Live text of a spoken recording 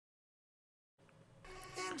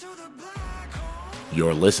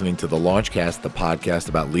You're listening to The Launchcast, the podcast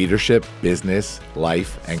about leadership, business,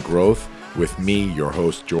 life, and growth with me, your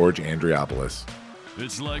host, George Andriopoulos.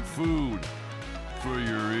 It's like food for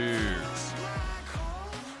your ears.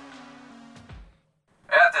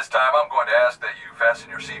 At this time, I'm going to ask that you fasten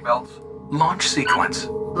your seatbelts. Launch sequence.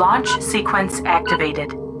 Launch sequence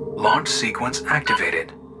activated. Launch sequence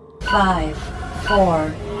activated. 5, 4,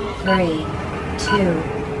 3, 2,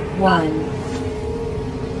 1.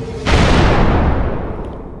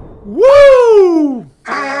 Woo!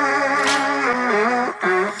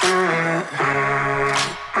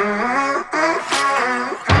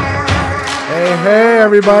 Hey,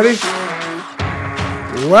 everybody.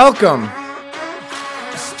 Welcome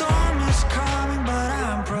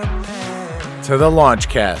to the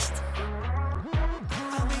Launchcast.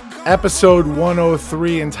 Episode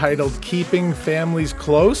 103 entitled Keeping Families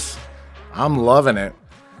Close. I'm loving it.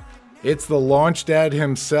 It's the launch dad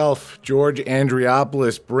himself, George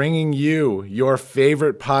Andriopoulos, bringing you your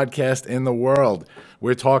favorite podcast in the world.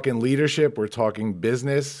 We're talking leadership, we're talking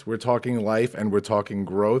business, we're talking life, and we're talking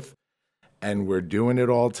growth. And we're doing it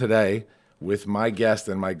all today with my guest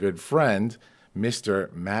and my good friend,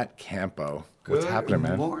 Mr. Matt Campo. What's happening,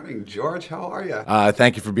 man? Good morning, George. How are you?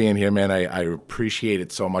 Thank you for being here, man. I appreciate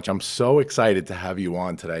it so much. I'm so excited to have you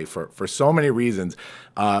on today for so many reasons.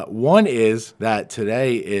 One is that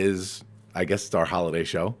today is, I guess, it's our holiday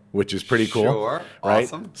show, which is pretty cool. Sure. Right?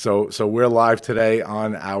 Awesome. So we're live today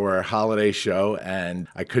on our holiday show, and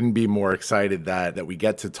I couldn't be more excited that we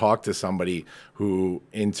get to talk to somebody who,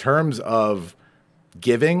 in terms of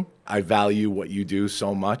giving, I value what you do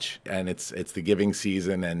so much, and it's the giving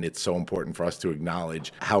season, and it's so important for us to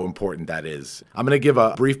acknowledge how important that is. I'm going to give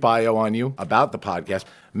a brief bio on you about the podcast.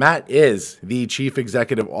 Matt is the Chief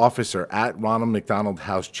Executive Officer at Ronald McDonald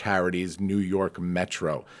House Charities, New York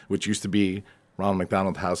Metro, which used to be Ronald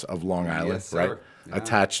McDonald House of Long Island, Yes, sir. right? Yeah.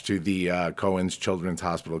 Attached to the Cohen's Children's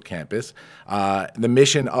Hospital campus. The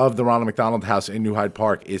mission of the Ronald McDonald House in New Hyde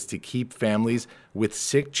Park is to keep families with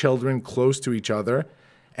sick children close to each other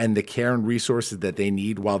and the care and resources that they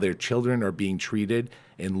need while their children are being treated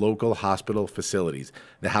in local hospital facilities.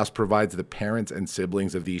 The house provides the parents and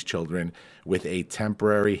siblings of these children with a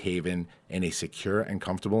temporary haven in a secure and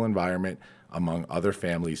comfortable environment among other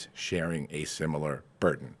families sharing a similar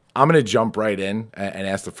burden. I'm going to jump right in and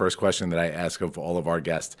ask the first question that I ask of all of our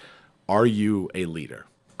guests. Are you a leader?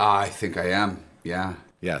 I think I am. Yeah.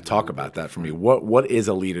 Yeah, talk about that for me. What is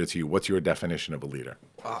a leader to you? What's your definition of a leader?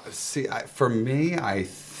 For me, I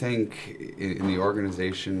think in the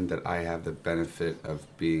organization that I have the benefit of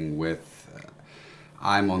being with,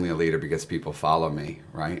 I'm only a leader because people follow me,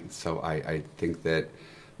 right? So I think that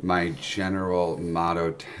my general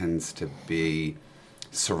motto tends to be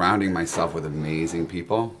surrounding myself with amazing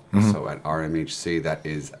people. Mm-hmm. So at RMHC, that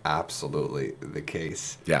is absolutely the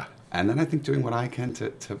case. Yeah. And then I think doing what I can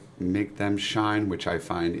to make them shine, which I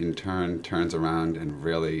find in turn turns around and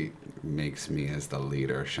really makes me as the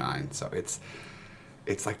leader shine. So it's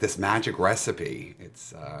like this magic recipe.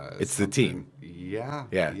 It's the team. Yeah.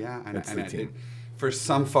 And it's the team. For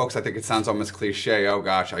some folks, I think it sounds almost cliche. Oh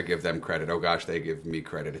gosh, I give them credit. Oh gosh, they give me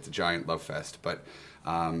credit. It's a giant love fest. But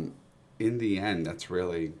in the end, that's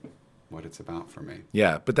really what it's about for me.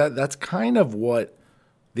 Yeah, but that's kind of what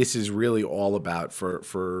this is really all about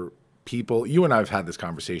for people. You and I have had this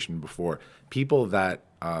conversation before. People that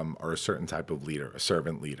are a certain type of leader, a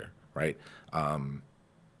servant leader, right?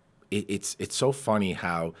 It's so funny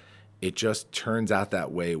how it just turns out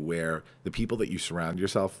that way, where the people that you surround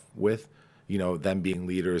yourself with, you know, them being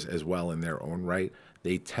leaders as well in their own right,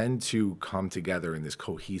 they tend to come together in this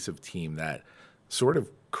cohesive team that sort of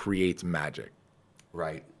creates magic.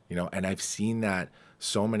 Right. You know, and I've seen that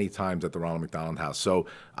so many times at the Ronald McDonald House. So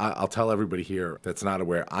I'll tell everybody here that's not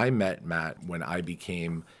aware, I met Matt when I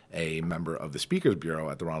became a member of the Speakers Bureau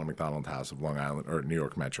at the Ronald McDonald House of Long Island, or New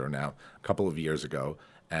York Metro now, a couple of years ago.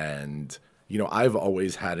 And, you know, I've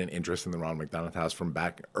always had an interest in the Ronald McDonald House from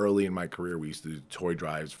back early in my career. We used to do toy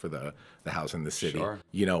drives for the house in the city. Sure.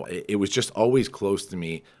 You know, it was just always close to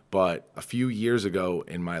me. But a few years ago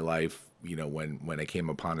in my life, you know, when I came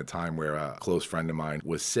upon a time where a close friend of mine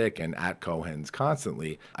was sick and at Cohen's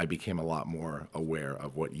constantly, I became a lot more aware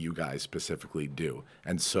of what you guys specifically do.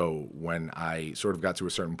 And so when I sort of got to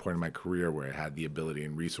a certain point in my career where I had the ability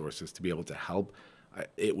and resources to be able to help,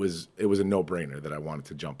 it was a no-brainer that I wanted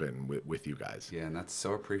to jump in with you guys. Yeah, and that's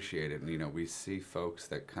so appreciated. And, you know, we see folks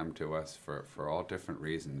that come to us for all different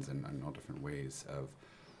reasons and all different ways of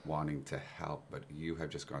wanting to help, but you have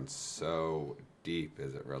just gone so deep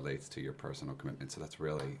as it relates to your personal commitment. So that's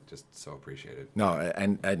really just so appreciated. No,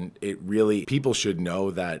 and it really, people should know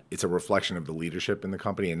that it's a reflection of the leadership in the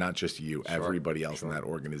company and not just you. Sure, Everybody else in that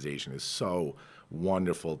organization is so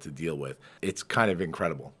wonderful to deal with. It's kind of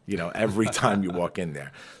incredible, every time you walk in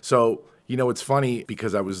there. So, it's funny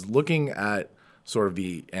because I was looking at sort of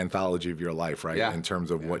the anthology of your life, right? Yeah. In terms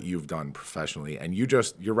of what you've done professionally. And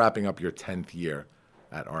you're wrapping up your 10th year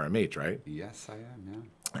at RMH, right? Yes, I am,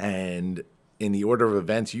 yeah. And in the order of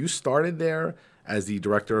events, you started there as the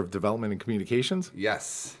Director of Development and Communications?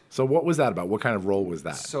 Yes. So what was that about? What kind of role was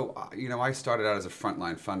that? So, I started out as a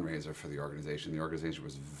frontline fundraiser for the organization. The organization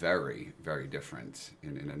was very, very different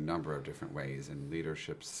in a number of different ways, in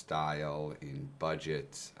leadership style, in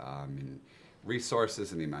budget, in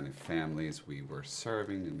resources, and the amount of families we were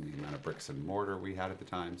serving, and the amount of bricks and mortar we had at the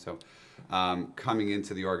time. So coming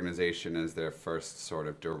into the organization as their first sort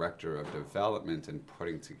of director of development and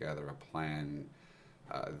putting together a plan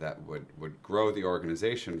that would grow the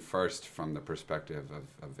organization first from the perspective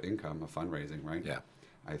of income, of fundraising, right? Yeah.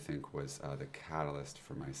 I think was the catalyst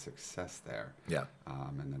for my success there. Yeah.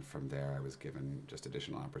 And then from there, I was given just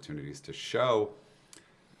additional opportunities to show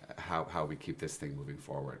how we keep this thing moving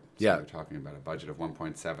forward. So Yeah. you're talking about a budget of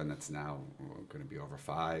 1.7 that's now going to be over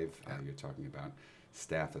 5. Yeah. You're talking about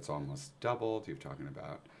staff that's almost doubled. You're talking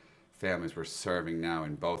about families we're serving now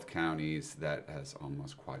in both counties that has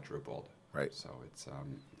almost quadrupled. Right. So it's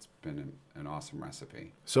been an awesome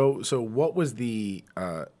recipe. So what was the,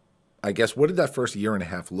 I guess, what did that first year and a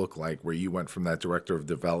half look like where you went from that Director of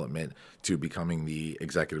Development to becoming the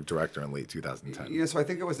Executive Director in late 2010? Yeah, so I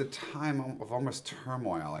think it was a time of almost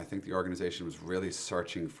turmoil. I think the organization was really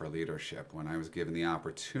searching for leadership. When I was given the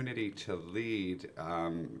opportunity to lead,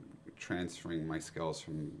 transferring my skills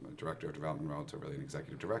from a Director of Development role to really an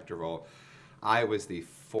Executive Director role, I was the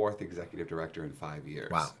 4th Executive Director in 5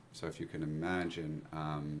 years. Wow. So if you can imagine,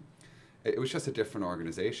 it was just a different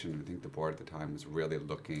organization. I think the board at the time was really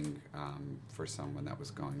looking for someone that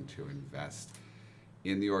was going to invest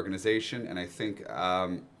in the organization, and I think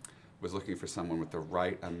was looking for someone with the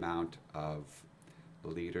right amount of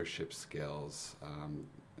leadership skills,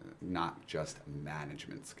 not just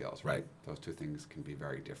management skills, right? Those two things can be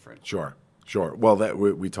very different. Sure. Well,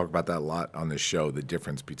 we talk about that a lot on this show, the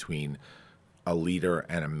difference between a leader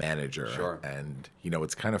and a manager. Sure. And,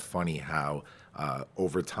 it's kind of funny how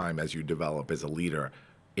over time as you develop as a leader,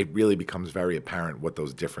 it really becomes very apparent what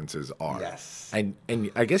those differences are. Yes. And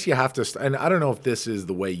I guess you have to, and I don't know if this is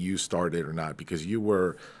the way you started or not, because you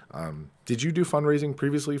were, did you do fundraising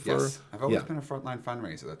previously for? Yes, I've always been a frontline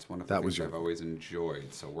fundraiser. That's one of the things your- I've always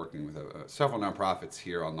enjoyed. So working with several nonprofits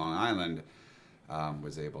here on Long Island,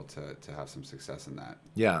 was able to have some success in that.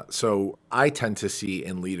 Yeah. So I tend to see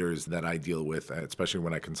in leaders that I deal with, especially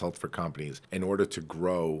when I consult for companies, in order to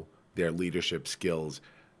grow their leadership skills,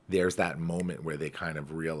 there's that moment where they kind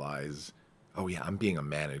of realize, oh yeah, I'm being a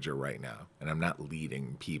manager right now and I'm not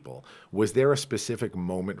leading people. Was there a specific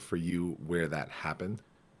moment for you where that happened?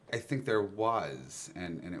 I think there was,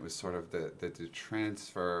 and it was sort of the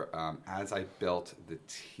transfer as I built the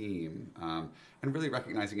team, and really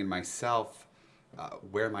recognizing in myself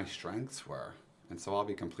where my strengths were. And so I'll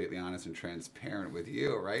be completely honest and transparent with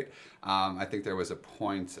you, right? I think there was a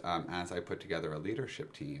point as I put together a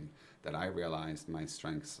leadership team that I realized my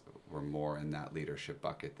strengths were more in that leadership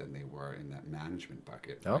bucket than they were in that management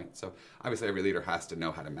bucket, Oh. right? So obviously every leader has to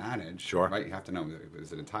know how to manage, Sure. right? You have to know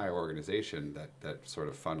there's an entire organization that sort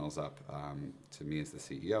of funnels up to me as the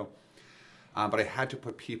CEO. But I had to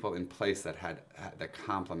put people in place that that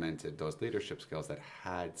complemented those leadership skills, that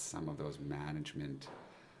had some of those management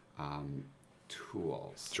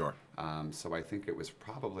tools. Sure. So I think it was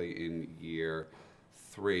probably in year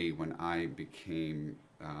 3 when I became,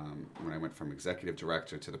 when I went from executive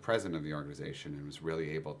director to the president of the organization, and was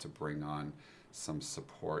really able to bring on some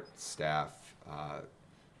support staff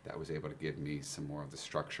that was able to give me some more of the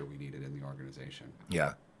structure we needed in the organization.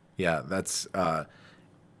 Yeah, that's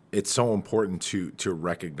it's so important to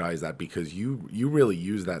recognize that, because you really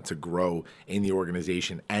use that to grow in the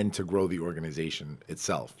organization and to grow the organization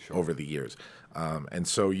itself over the years. And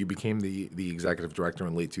so you became the executive director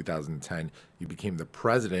in late 2010. You became the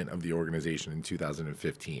president of the organization in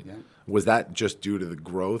 2015. Yeah. Was that just due to the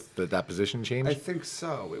growth that position changed? I think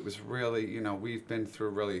so. It was really, we've been through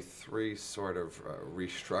really 3 sort of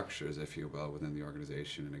restructures, if you will, within the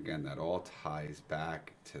organization. And again, that all ties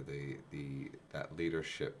back to that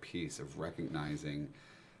leadership piece of recognizing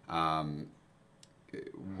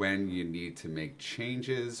when you need to make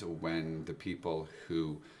changes, when the people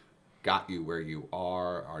who got you where you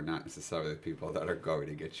are not necessarily the people that are going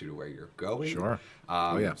to get you to where you're going. Sure.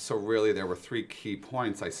 So really, there were 3 key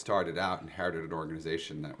points. I started out, inherited an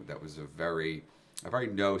organization that was a very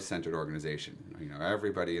no-centered organization.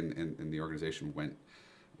 Everybody in the organization went,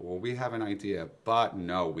 well, we have an idea, but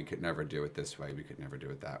no, we could never do it this way. We could never do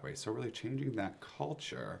it that way. So really changing that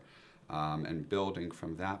culture and building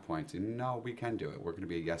from that point to, no, we can do it. We're going to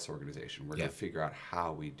be a yes organization. We're going to figure out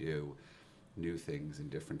how we do new things and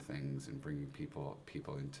different things and bringing people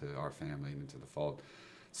into our family and into the fold.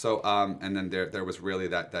 So, and then there was really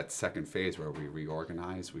that second phase where we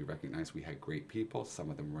reorganized. We recognized we had great people. Some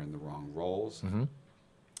of them were in the wrong roles.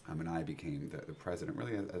 And I became the president,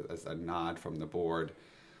 really as a nod from the board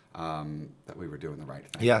that we were doing the right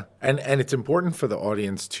thing. Yeah, and it's important for the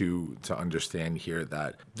audience to understand here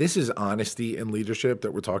that this is honesty in leadership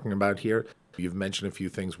that we're talking about here. You've mentioned a few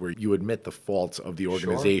things where you admit the faults of the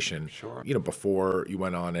organization, Sure. Before you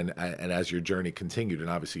went on and as your journey continued, and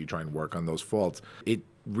obviously you try and work on those faults. It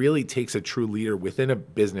really takes a true leader within a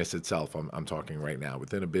business itself. I'm talking right now,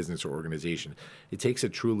 within a business or organization. It takes a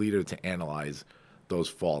true leader to analyze those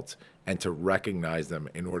faults and to recognize them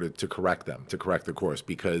in order to correct them, to correct the course.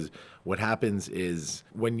 Because what happens is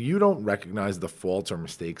when you don't recognize the faults or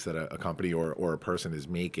mistakes that a company or a person is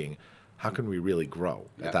making, how can we really grow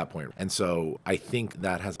at that point? And so I think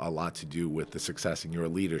that has a lot to do with the success in your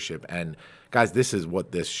leadership. And guys, this is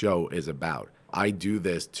what this show is about. I do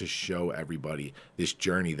this to show everybody this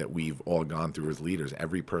journey that we've all gone through as leaders.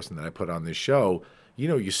 Every person that I put on this show,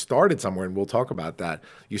 you started somewhere, and we'll talk about that.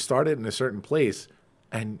 You started in a certain place,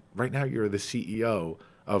 and right now you're the CEO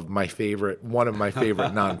of one of my favorite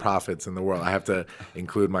nonprofits in the world. I have to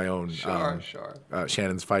include my own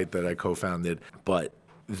Shannon's Fight that I co-founded. But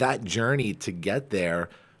that journey to get there,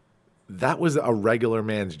 that was a regular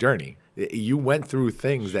man's journey. You went through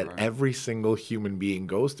things that every single human being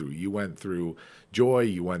goes through. You went through joy,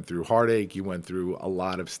 you went through heartache, you went through a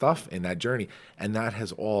lot of stuff in that journey. And that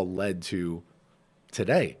has all led to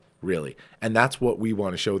today, really. And that's what we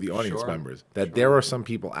want to show the audience members, that there are some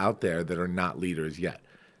people out there that are not leaders yet,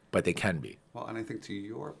 but they can be. Well, and I think to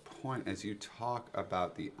your point, as you talk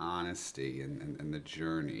about the honesty and the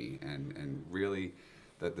journey and really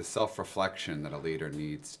the self-reflection that a leader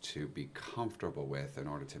needs to be comfortable with in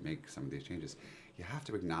order to make some of these changes, you have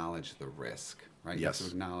to acknowledge the risk, right? Yes. You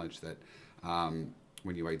have to acknowledge that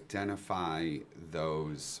when you identify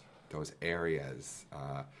those areas,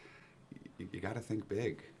 you got to think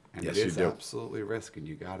big. And Yes, it is you do. absolutely risk, and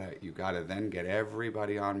you gotta then get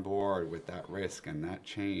everybody on board with that risk and that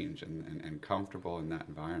change and comfortable in that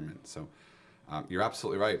environment. So you're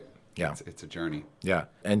absolutely right. Yeah. It's a journey. Yeah.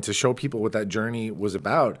 And to show people what that journey was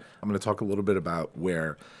about, I'm going to talk a little bit about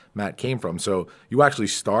where Matt came from. So you actually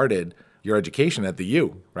started your education at the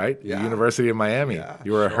U, right? Yeah. The University of Miami. Yeah,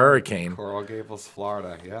 You were a hurricane. Coral Gables,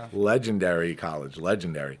 Florida, yeah. Legendary college,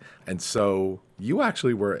 legendary. And so you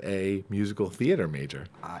actually were a musical theater major.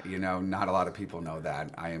 Not a lot of people know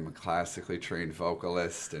that. I am a classically trained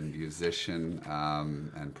vocalist and musician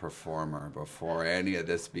and performer before any of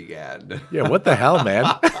this began. Yeah, what the hell, man?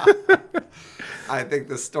 I think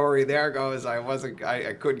the story there goes,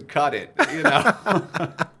 I couldn't cut it,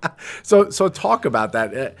 So talk about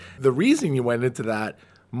that. The reason you went into that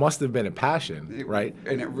must have been a passion, right?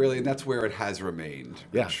 And that's where it has remained,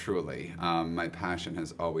 Yeah. truly. My passion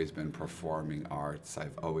has always been performing arts.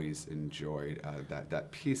 I've always enjoyed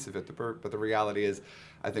that piece of it. But the reality is,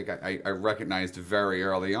 I think I recognized very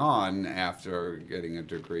early on after getting a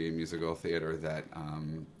degree in musical theater that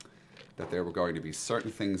there were going to be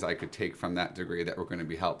certain things I could take from that degree that were going to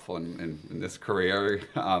be helpful in this career,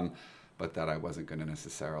 but that I wasn't going to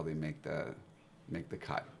necessarily make the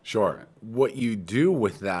cut. Sure. What you do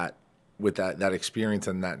with that experience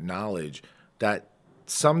and that knowledge, that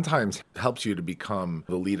sometimes helps you to become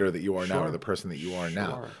the leader that you are now, or the person that you are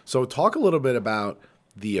now. So talk a little bit about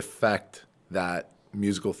the effect that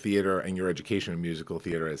musical theater and your education in musical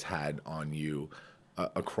theater has had on you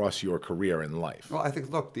across your career in life. Well, I think,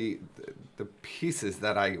 look, the pieces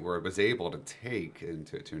that I was able to take and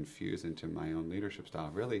to infuse into my own leadership style,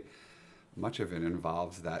 really, much of it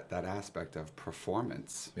involves that aspect of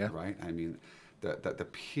performance, right? I mean, the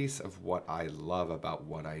piece of what I love about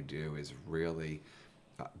what I do is really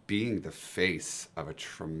being the face of a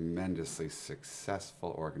tremendously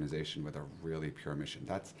successful organization with a really pure mission.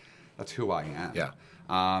 That's who I am. Yeah.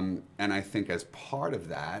 And I think as part of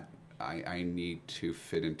that, I need to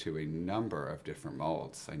fit into a number of different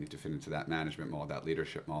molds. I need to fit into that management mold, that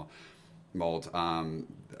leadership mold,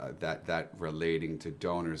 that relating to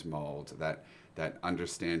donors mold, that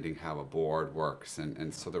understanding how a board works.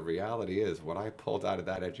 And so the reality is, what I pulled out of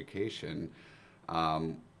that education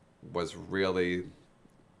was really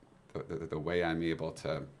the way I'm able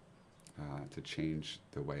to change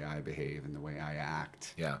the way I behave and the way I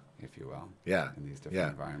act, Yeah. if you will, Yeah. in these different Yeah.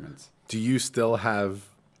 environments. Do you still have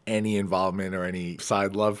any involvement or any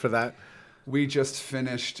side love for that? We just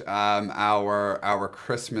finished our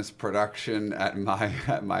Christmas production at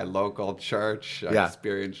my local church, Yeah.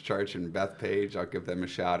 Experience Church in Bethpage. I'll give them a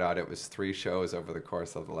shout out. It was 3 shows over the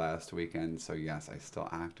course of the last weekend. So yes, I still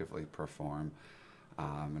actively perform,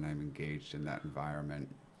 and I'm engaged in that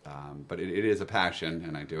environment. But it is a passion,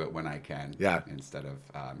 and I do it when I can. Yeah. Instead of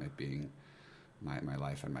it being my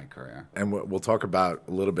life and my career. And we'll talk about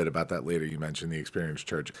a little bit about that later. You mentioned the Experience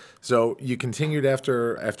Church. So you continued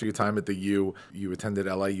after your time at the U. You attended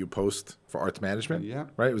LIU Post for Arts Management. Yeah.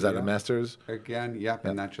 Right. Was that a Yeah. master's? Again, yep.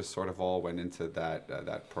 And that just sort of all went into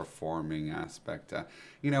that performing aspect.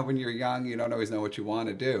 When you're young, you don't always know what you want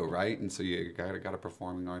to do, right? And so you got a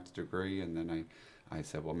performing arts degree, and then I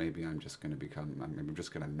said, well, maybe I'm just going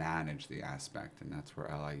to manage the aspect, and that's where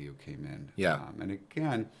LIU came in. Yeah. And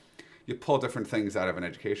again, you pull different things out of an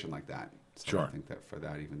education like that. So Sure. I think that for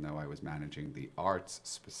that, even though I was managing the arts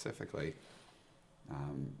specifically,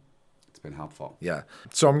 it's been helpful. Yeah.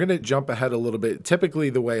 So I'm going to jump ahead a little bit. Typically,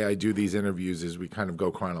 the way I do these interviews is we kind of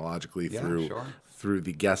go chronologically Yeah, through sure. through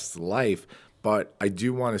the guest's life. But I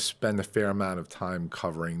do want to spend a fair amount of time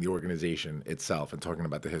covering the organization itself and talking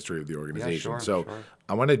about the history of the organization. So sure.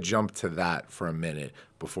 I want to jump to that for a minute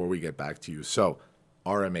before we get back to you. So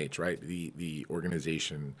RMH, right? The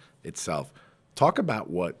organization itself. Talk about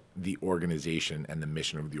what the organization and the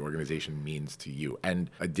mission of the organization means to you. And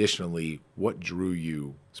additionally, what drew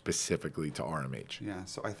you specifically to RMH? Yeah,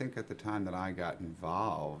 so I think at the time that I got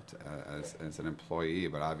involved as an employee,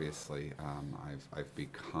 but obviously I've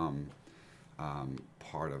become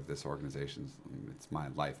part of this organization. It's my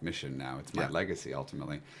life mission now. It's my legacy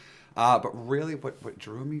ultimately. But really what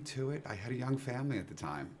drew me to it, I had a young family at the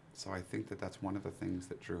time. So I think that's one of the things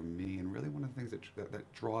that drew me, and really one of the things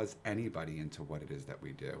that draws anybody into what it is that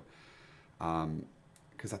we do.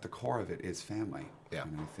 Because at the core of it is family. Yeah.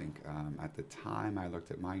 And I think at the time I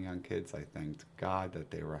looked at my young kids, I thanked God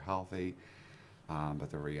that they were healthy.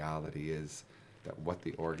 But the reality is that what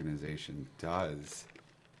the organization does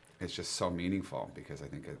is just so meaningful, because I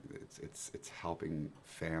think it's helping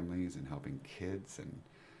families and helping kids,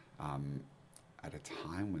 and at a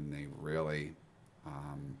time when they really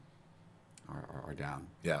are down.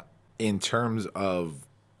 Yeah. In terms of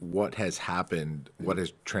what has happened, what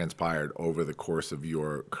has transpired over the course of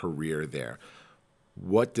your career there,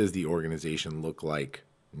 what does the organization look like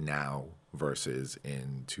now versus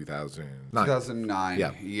in 2009? 2009.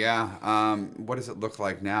 Yeah. Yeah. What does it look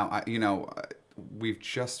like now? We've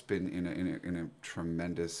just been in a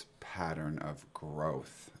tremendous pattern of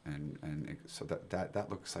growth, and so that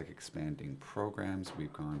looks like expanding programs.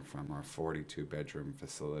 We've gone from our 42-bedroom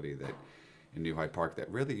facility that in New Hyde Park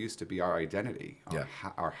that really used to be our identity.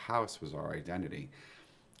 Our house was our identity.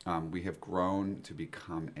 We have grown to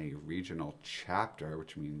become a regional chapter,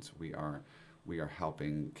 which means we are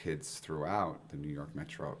helping kids throughout the New York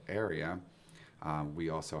metro area. We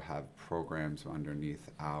also have programs underneath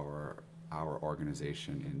our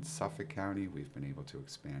organization in Suffolk County. We've been able to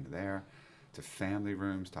expand there to family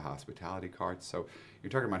rooms, to hospitality cards. So you're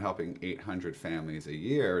talking about helping 800 families a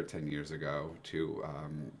year 10 years ago to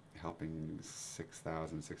helping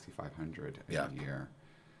 6,000, 6,500 a year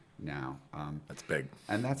now. That's big.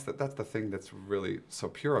 And that's the thing that's really so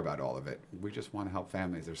pure about all of it. We just want to help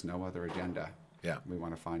families. There's no other agenda. Yeah. We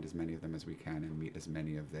want to find as many of them as we can and meet as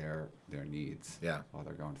many of their needs while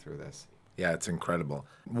they're going through this. Yeah, it's incredible.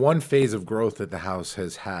 One phase of growth that the house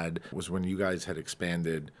has had was when you guys had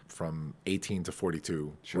expanded from 18 to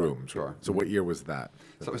 42 rooms. Sure. So what year was that?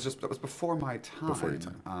 So that was before my time. Before your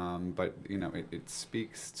time. But it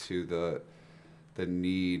speaks to the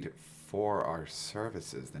need for our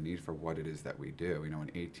services, the need for what it is that we do.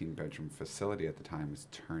 An 18-bedroom facility at the time was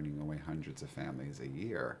turning away hundreds of families a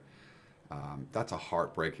year. That's a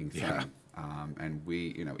heartbreaking thing. Yeah. And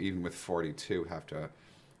we, even with 42, have to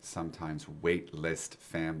sometimes wait list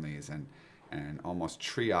families and almost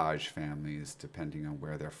triage families depending on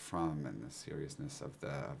where they're from and the seriousness of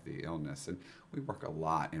the illness. And we work a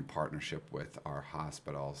lot in partnership with our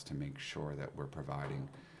hospitals to make sure that we're providing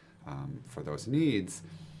for those needs.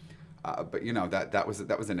 But that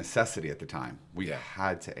was a necessity at the time. We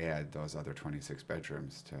had to add those other 26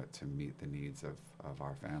 bedrooms to meet the needs of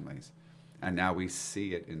our families. And now we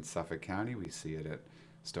see it in Suffolk County. We see it at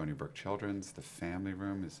Stony Brook Children's. The family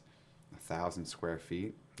room is 1,000 square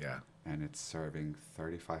feet. Yeah. And it's serving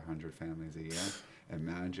 3,500 families a year.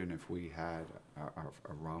 imagine if we had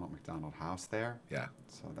a Ronald McDonald House there. Yeah.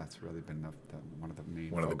 So that's really been one of the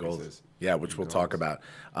main One of the goals. focuses. Yeah, which we'll talk about.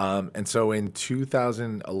 And so in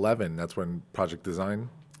 2011, that's when Project Design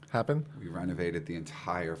happened. We renovated the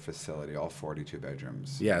entire facility, all 42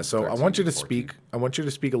 bedrooms. Yeah, so I 13 want you to 14. speak. I want you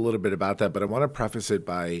to speak a little bit about that, but I want to preface it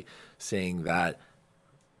by saying that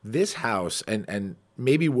this house, and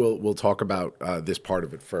maybe we'll talk about this part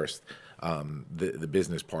of it first, the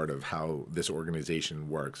business part of how this organization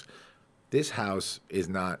works. This house is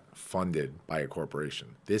not funded by a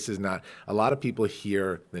corporation. This is not. A lot of people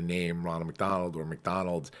hear the name Ronald McDonald or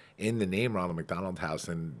McDonald's in the name Ronald McDonald House,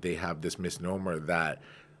 and they have this misnomer that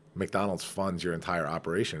McDonald's funds your entire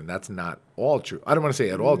operation, and that's not all true. I don't want to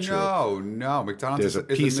say at all true. No. McDonald's There's is a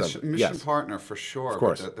piece a of it, mission yes. partner for sure. Of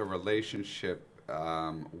course. But the relationship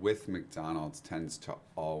with McDonald's tends to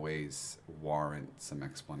always warrant some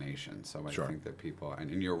explanation. So I Sure. think that people,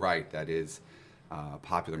 and you're right, that is a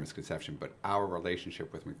popular misconception, but our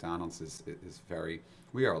relationship with McDonald's is very,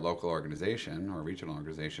 we are a local organization or a regional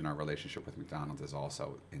organization. Our relationship with McDonald's is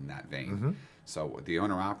also in that vein. Mm-hmm. So the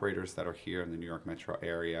owner-operators that are here in the New York metro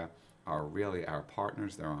area are really our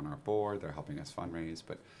partners. They're on our board. They're helping us fundraise.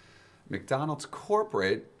 But McDonald's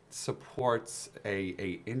corporate supports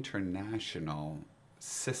a international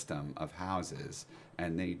system of houses,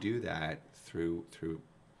 and they do that through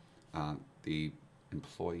the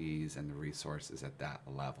employees and the resources at that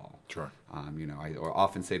level. Sure. I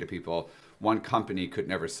often say to people, one company could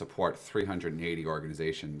never support 380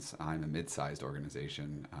 organizations. I'm a mid-sized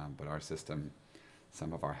organization, but our system,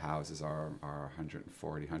 some of our houses are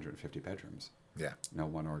 140, 150 bedrooms. Yeah. No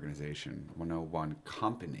one organization, no one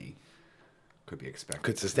company could be expected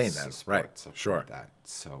Could sustain to that, support right, sure. that.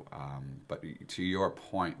 So, but to your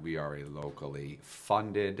point, we are a locally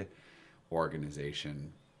funded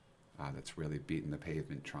organization that's really beating the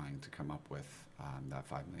pavement trying to come up with that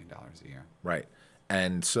 $5 million a year. Right.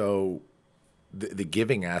 And so the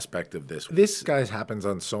giving aspect of this, guys, happens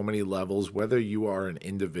on so many levels, whether you are an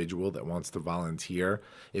individual that wants to volunteer,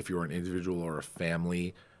 if you're an individual or a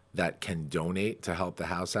family that can donate to help the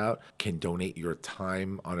house out, can donate your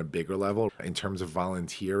time on a bigger level. In terms of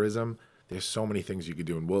volunteerism, there's so many things you could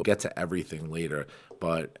do, and we'll get to everything later.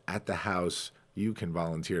 But at the house, you can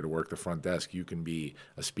volunteer to work the front desk. You can be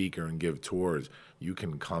a speaker and give tours. You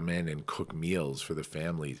can come in and cook meals for the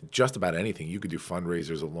families. Just about anything. You could do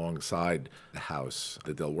fundraisers alongside the house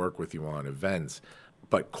that they'll work with you on, events.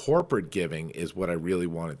 But corporate giving is what I really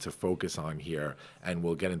wanted to focus on here, and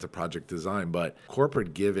we'll get into project design. But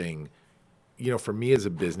corporate giving, for me as a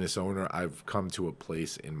business owner, I've come to a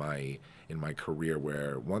place in my career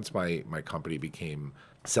where once my company became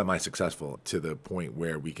semi-successful to the point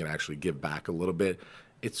where we can actually give back a little bit,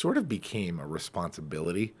 it sort of became a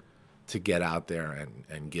responsibility to get out there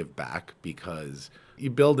and give back, because you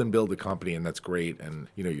build a company, and that's great, and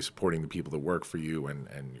you're supporting the people that work for you and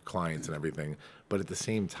your clients and everything. But at the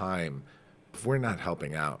same time, if we're not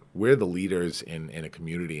helping out, we're the leaders in a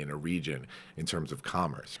community, in a region, in terms of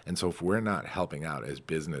commerce. And so if we're not helping out as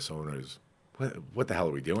business owners, what the hell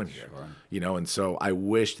are we doing here? Sure. And so I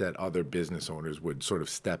wish that other business owners would sort of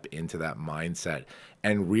step into that mindset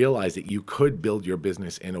and realize that you could build your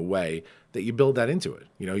business in a way that you build that into it.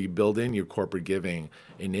 You build in your corporate giving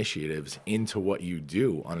initiatives into what you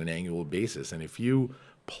do on an annual basis. And if you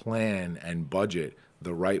plan and budget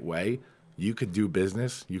the right way, you could do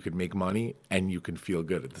business, you could make money, and you can feel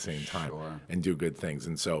good at the same time. Sure. And do good things.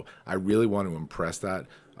 And so I really want to impress that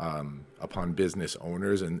upon business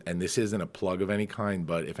owners. And this isn't a plug of any kind,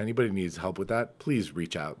 but if anybody needs help with that, please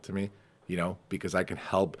reach out to me, because I can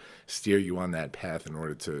help steer you on that path in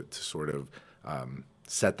order to sort of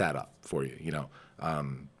set that up for you,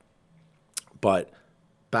 But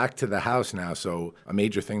back to the house now. So a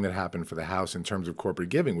major thing that happened for the house in terms of corporate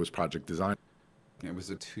giving was project design. It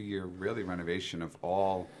was a 2-year really renovation of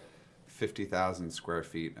all 50,000 square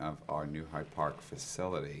feet of our New Hyde Park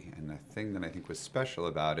facility. And the thing that I think was special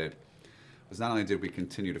about it was not only did we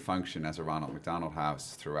continue to function as a Ronald McDonald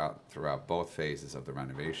House throughout both phases of the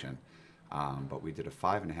renovation, but we did a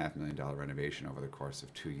 $5.5 million renovation over the course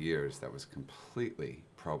of 2 years that was completely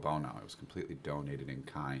pro bono. It was completely donated in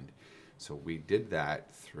kind. So we did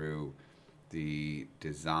that through the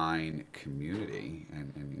design community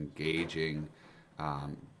and engaging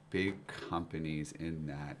big companies in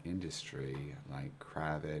that industry like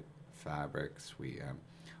Kravet Fabrics. We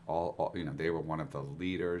they were one of the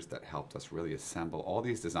leaders that helped us really assemble all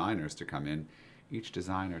these designers to come in. Each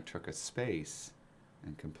designer took a space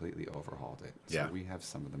and completely overhauled it. Yeah. So we have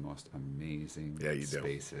some of the most amazing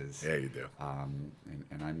spaces. Do. Yeah, you do.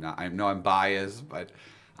 And I'm biased, but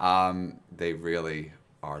they really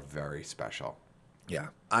are very special. Yeah,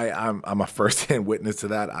 I'm a first-hand witness to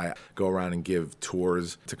that. I go around and give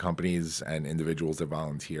tours to companies and individuals that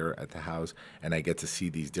volunteer at the house, and I get to see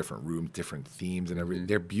these different rooms, different themes, and everything.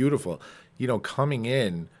 They're beautiful. You know, coming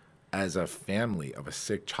in as a family of a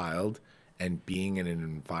sick child and being in an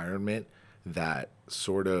environment that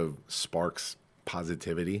sort of sparks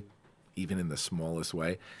positivity, even in the smallest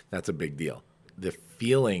way, that's a big deal. The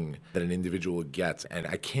feeling that an individual gets, and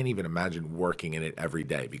I can't even imagine working in it every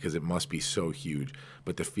day because it must be so huge,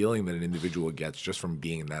 but the feeling that an individual gets just from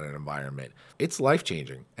being in that environment, it's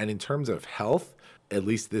life-changing. And in terms of health, at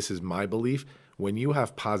least this is my belief, when you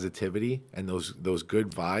have positivity and those good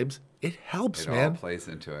vibes, it helps, man. It all plays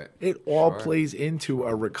into it. It all plays into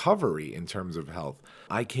a recovery in terms of health.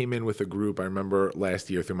 I came in with a group, I remember last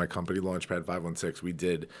year through my company, Launchpad 516, we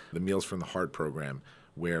did the Meals from the Heart program,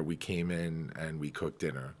 where we came in and we cooked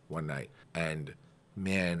dinner one night. And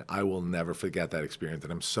man, I will never forget that experience.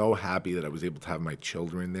 And I'm so happy that I was able to have my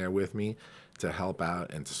children there with me to help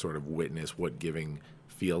out and to sort of witness what giving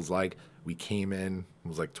feels like. We came in, it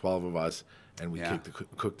was like 12 of us, and we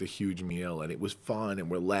cooked a huge meal, and it was fun,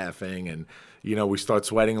 and we're laughing, and you know, we start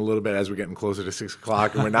sweating a little bit as we're getting closer to 6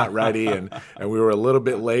 o'clock, and we're not ready, and we were a little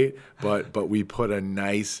bit late, but we put a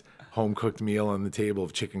nice home-cooked meal on the table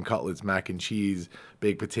of chicken cutlets, mac and cheese,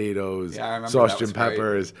 baked potatoes, sausage and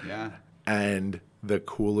peppers. Yeah. And the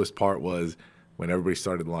coolest part was when everybody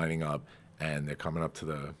started lining up and they're coming up to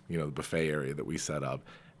the, you know, the buffet area that we set up,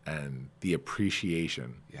 and the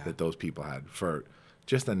appreciation that those people had for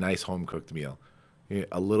just a nice home-cooked meal,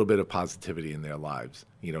 a little bit of positivity in their lives.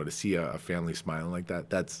 You know, to see a family smiling like that,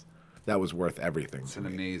 that was worth everything. It's an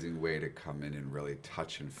amazing way to come in and really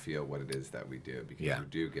touch and feel what it is that we do, because you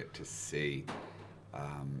do get to see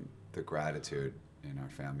the gratitude in our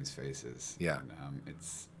families' faces. Yeah. And,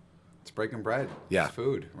 it's breaking bread. Yeah. It's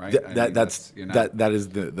food, right? That is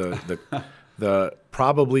the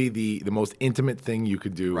probably the most intimate thing you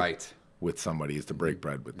could do with somebody is to break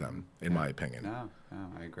bread with them, in my opinion. No,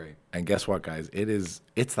 I agree. And guess what, guys?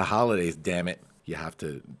 It's the holidays, damn it. You have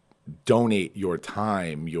to donate your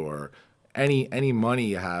time, your any money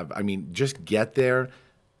you have. I mean, just get there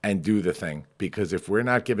and do the thing, because if we're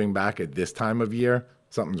not giving back at this time of year,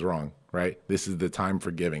 something's wrong, right? This is the time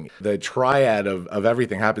for giving. The triad of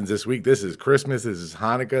everything happens this week. This is Christmas, this is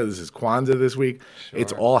Hanukkah, this is Kwanzaa this week. Sure.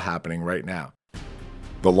 It's all happening right now.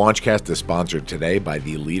 The Launchcast is sponsored today by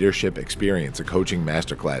the Leadership Experience, a coaching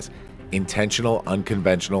masterclass. Intentional,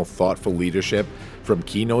 unconventional, thoughtful leadership from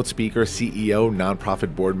keynote speaker, CEO,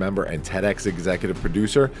 nonprofit board member, and TEDx executive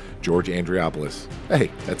producer, George Andriopoulos.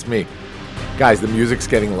 Hey, that's me. Guys, the music's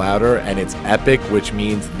getting louder and it's epic, which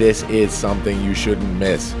means this is something you shouldn't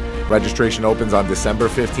miss. Registration opens on December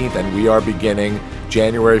 15th and we are beginning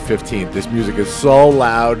January 15th. This music is so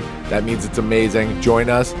loud. That means it's amazing. Join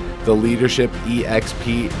us,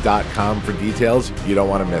 theleadershipexp.com for details. You don't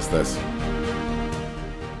want to miss this.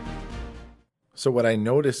 So what I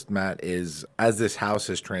noticed, Matt, is as this house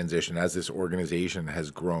has transitioned, as this organization has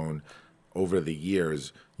grown over the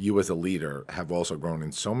years, you as a leader have also grown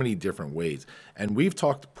in so many different ways. And we've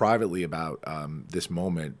talked privately about this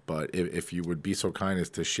moment, but if you would be so kind as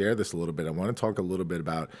to share this a little bit, I want to talk a little bit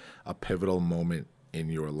about a pivotal moment in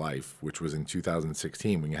your life, which was in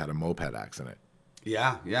 2016 when you had a moped accident.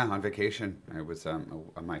 Yeah, on vacation. I was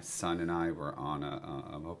my son and I were on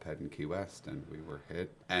a moped in Key West, and we were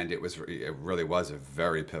hit. And it really was a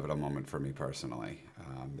very pivotal moment for me personally.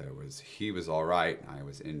 He was all right. I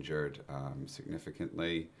was injured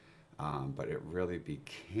significantly, but it really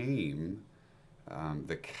became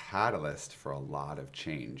the catalyst for a lot of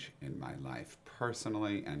change in my life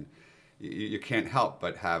personally. And you can't help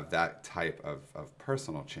but have that type of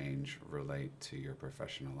personal change relate to your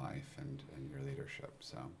professional life and your leadership.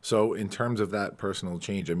 So in terms of that personal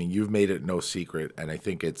change, I mean, you've made it no secret, and I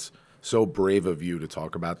think it's so brave of you to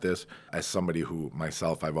talk about this. As somebody who,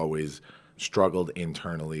 myself, I've always struggled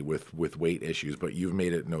internally with weight issues, but you've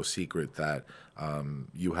made it no secret that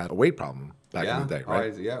you had a weight problem back in the day,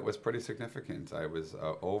 right? It was pretty significant. I was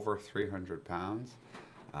over 300 pounds.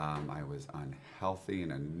 I was unhealthy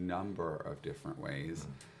in a number of different ways.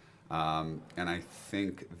 And I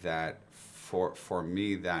think that for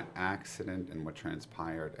me, that accident and what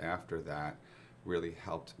transpired after that really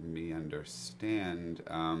helped me understand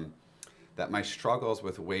that my struggles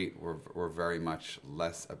with weight were very much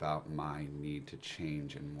less about my need to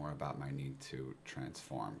change and more about my need to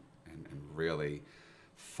transform and really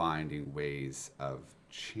finding ways of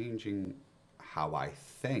changing how I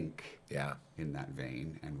think in that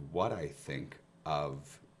vein and what I think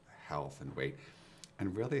of health and weight.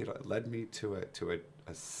 And really it led me to a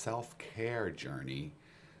self-care journey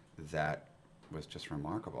that was just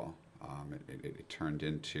remarkable. It turned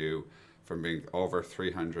into from being over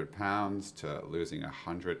 300 pounds to losing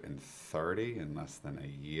 130 in less than a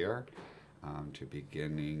year, to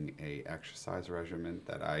beginning a exercise regimen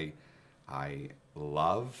that I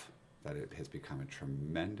love, that it has become a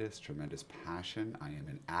tremendous passion. I am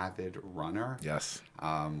an avid runner. Yes.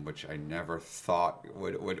 Which I never thought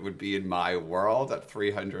would be in my world at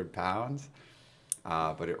 300 pounds.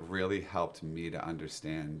 But it really helped me to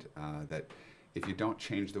understand that if you don't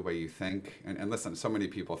change the way you think, and listen, so many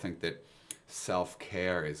people think that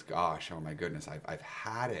self-care is, gosh, oh my goodness, I've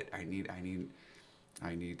had it. I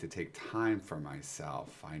need to take time for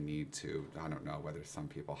myself. I need to, I don't know whether some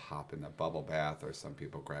people hop in the bubble bath or some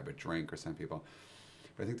people grab a drink or some people,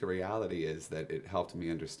 but I think the reality is that it helped me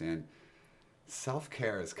understand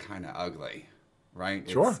self-care is kind of ugly, right?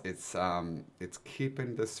 Sure. It's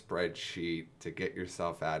keeping the spreadsheet to get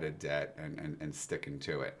yourself out of debt and sticking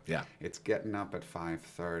to it. Yeah. It's getting up at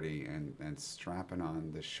 5:30 and strapping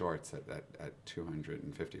on the shorts at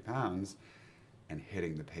 250 pounds and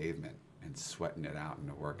hitting the pavement and sweating it out in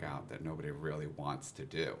a workout that nobody really wants to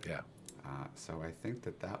do. Yeah. So I think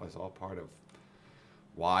that was all part of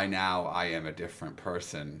why now I am a different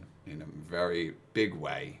person in a very big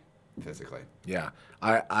way physically. Yeah.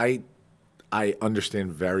 I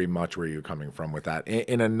understand very much where you're coming from with that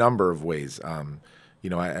in a number of ways. And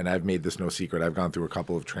I've made this no secret. I've gone through a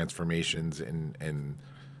couple of transformations in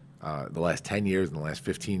the last 10 years and the last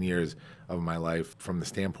 15 years of my life from the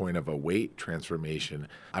standpoint of a weight transformation.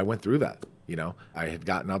 I went through that. I had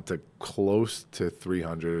gotten up to close to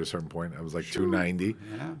 300 at a certain point. I was like 290.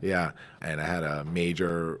 Yeah. And I had a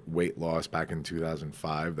major weight loss back in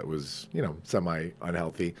 2005 that was, semi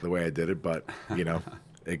unhealthy the way I did it, but,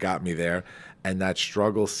 it got me there. And that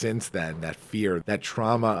struggle since then, that fear, that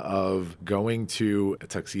trauma of going to a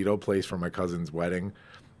tuxedo place for my cousin's wedding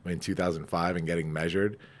in 2005 and getting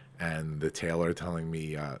measured, and the tailor telling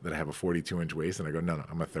me that I have a 42-inch waist, and I go, no,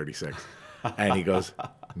 I'm a 36. And he goes,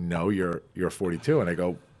 no, you're 42. And I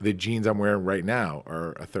go, the jeans I'm wearing right now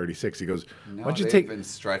are a 36. He goes, No, why don't you they've take? been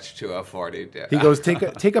stretched to a 40. He goes, take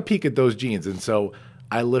a peek at those jeans. And so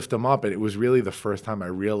I lift them up, and it was really the first time I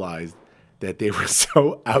realized that they were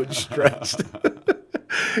so outstretched.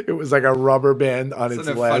 It was like a rubber band on its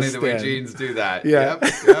Isn't it last funny stand. the way jeans do that? Yeah.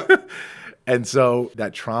 Yep. And so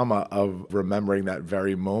that trauma of remembering that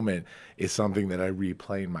very moment is something that I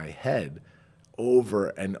replay in my head over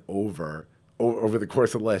and over the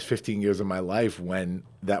course of the last 15 years of my life, when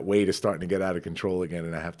that weight is starting to get out of control again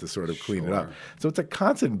and I have to sort of clean it up. Sure. So it's a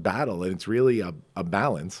constant battle, and it's really a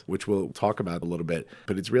balance, which we'll talk about a little bit,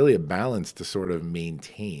 but it's really a balance to sort of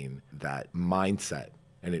maintain that mindset.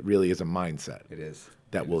 And it really is a mindset. It is.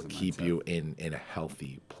 That It will is a keep mindset. you in a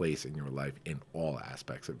healthy place in your life, in all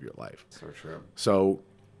aspects of your life. So true. So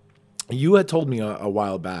you had told me a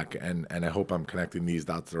while back, and I hope I'm connecting these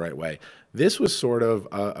dots the right way. This was sort of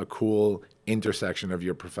a cool intersection of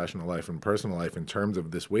your professional life and personal life in terms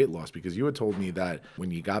of this weight loss, because you had told me that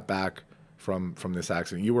when you got back from this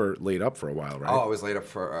accident, you were laid up for a while, right? Oh, I was laid up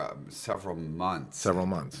for several months. Several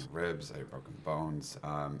months. Ribs, I had broken bones,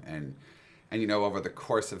 and over the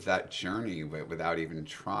course of that journey, without even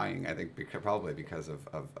trying, I think probably because of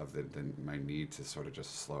my need to sort of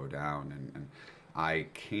just slow down, and I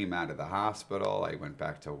came out of the hospital, I went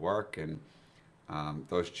back to work, and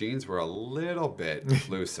those jeans were a little bit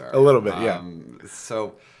looser. A little bit, yeah.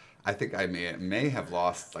 So I think I may have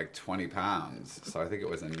lost like 20 pounds. So I think it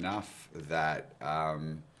was enough that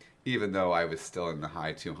even though I was still in the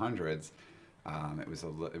high 200s,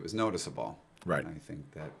 it was noticeable. Right. And I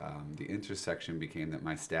think that the intersection became that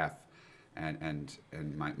my staff and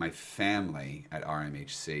my family at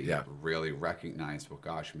RMHC really recognized, well,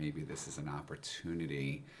 gosh, maybe this is an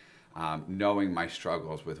opportunity. Knowing my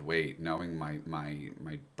struggles with weight, knowing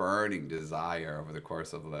my burning desire over the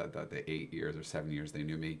course of the 8 years or 7 years they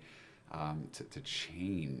knew me, to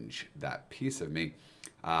change that piece of me,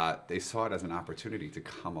 they saw it as an opportunity to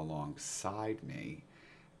come alongside me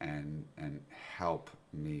and help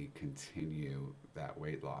me continue that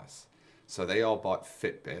weight loss. So they all bought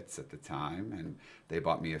Fitbits at the time, and they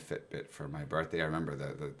bought me a Fitbit for my birthday. I remember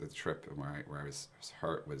the trip where I was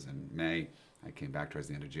hurt was in May. I came back towards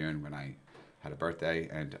the end of June when I had a birthday,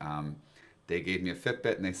 and they gave me a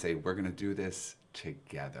Fitbit, and they say, we're going to do this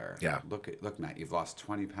together. Yeah. Look, Matt, you've lost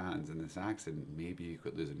 20 pounds in this accident. Maybe you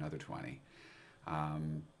could lose another 20.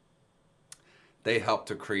 They helped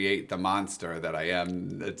to create the monster that I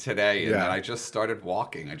am today. And then I just started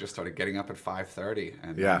walking. I just started getting up at 5:30.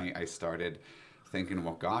 And then I started thinking,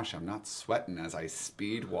 well, gosh, I'm not sweating as I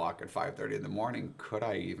speed walk at 5:30 in the morning. Could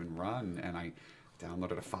I even run? And I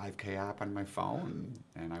downloaded a 5K app on my phone,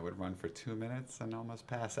 and I would run for 2 minutes and almost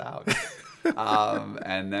pass out.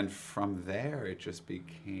 And then from there, it just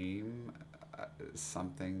became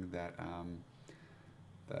something that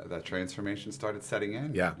that transformation started setting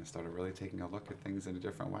in. Yeah. I started really taking a look at things in a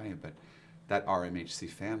different way. But that RMHC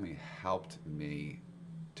family helped me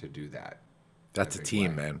to do that. That's a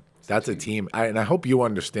team, man. That's a team. And I hope you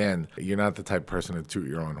understand, you're not the type of person to toot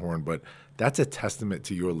your own horn, but that's a testament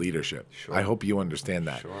to your leadership. Sure. I hope you understand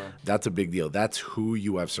that. Sure. That's a big deal. That's who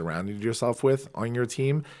you have surrounded yourself with on your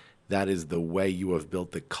team. That is the way you have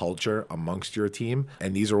built the culture amongst your team.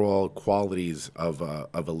 And these are all qualities of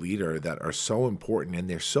a leader that are so important, and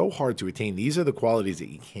they're so hard to attain. These are the qualities that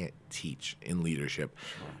you can't teach in leadership.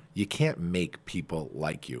 Sure. You can't make people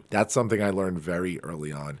like you. That's something I learned very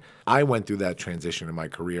early on. I went through that transition in my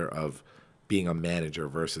career of being a manager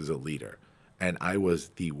versus a leader. And I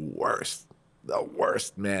was the worst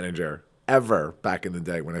manager ever back in the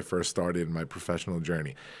day when I first started my professional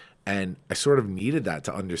journey. And I sort of needed that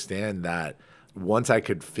to understand that once I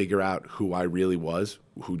could figure out who I really was,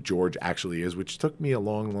 who George actually is, which took me a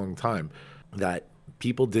long, long time, that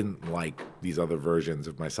people didn't like these other versions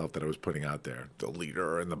of myself that I was putting out there, the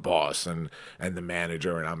leader and the boss and the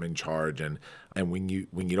manager and I'm in charge. And when you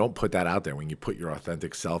don't put that out there, when you put your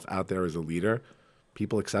authentic self out there as a leader,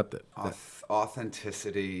 people accept it.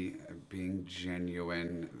 Authenticity, being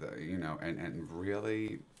genuine, and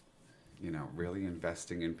really, really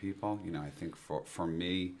investing in people. I think for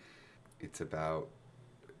me, it's about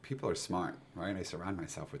people are smart, right? I surround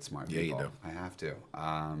myself with smart people. Yeah, you do. I have to.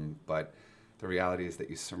 But the reality is that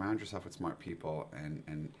you surround yourself with smart people,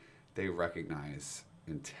 and they recognize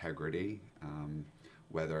integrity,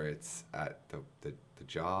 whether it's at the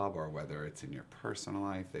job or whether it's in your personal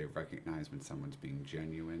life. They recognize when someone's being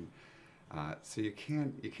genuine. So you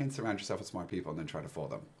can't surround yourself with smart people and then try to fool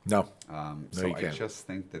them. No. So you I can't. just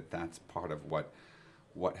think that that's part of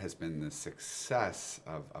what has been the success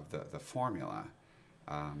of the formula.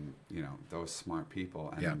 Those smart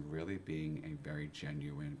people and really being a very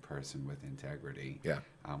genuine person with integrity. Yeah.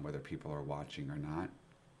 Whether people are watching or not.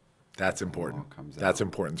 That's important. Comes That's out.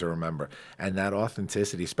 important to remember. And that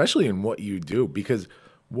authenticity, especially in what you do, because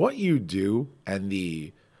what you do and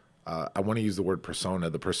I want to use the word persona,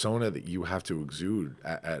 the persona that you have to exude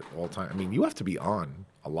at all times. I mean, you have to be on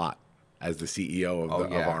a lot as the CEO of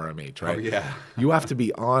RMH, right? Oh, yeah. You have to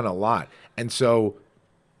be on a lot. And so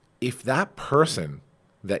if that person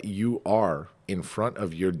that you are in front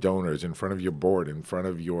of your donors, in front of your board, in front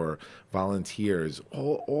of your volunteers,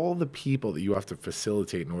 all the people that you have to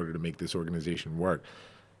facilitate in order to make this organization work,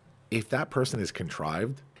 if that person is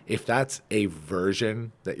contrived, if that's a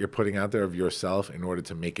version that you're putting out there of yourself in order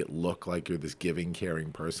to make it look like you're this giving,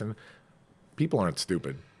 caring person, people aren't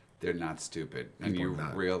stupid. They're not stupid, People and you are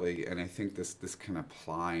not. really, and I think this can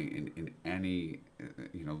apply in any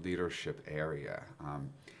leadership area.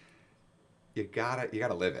 You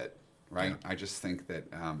gotta live it, right? Yeah. I just think that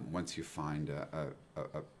once you find a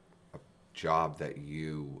job that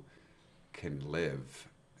you can live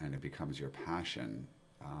and it becomes your passion.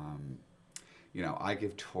 I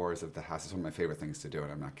give tours of the house. It's one of my favorite things to do,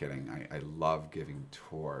 and I'm not kidding. I love giving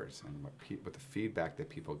tours, and what the feedback that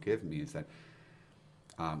people give me is that,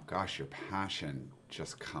 gosh, your passion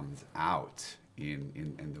just comes out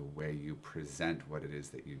in the way you present what it is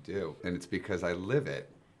that you do, and it's because I live it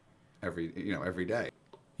every day.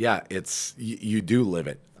 Yeah, you do live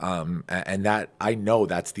it, and that I know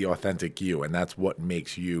that's the authentic you, and that's what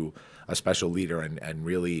makes you a special leader, and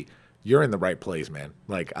really. You're in the right place, man.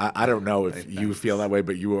 Like, I don't know if you feel that way,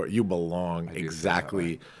 but you belong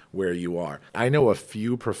exactly where you are. I know a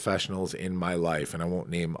few professionals in my life, and I won't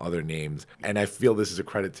name other names, and I feel this is a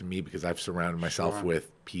credit to me because I've surrounded myself with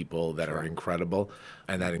people that are incredible,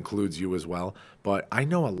 and that includes you as well. But I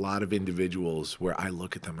know a lot of individuals where I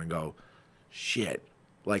look at them and go, shit,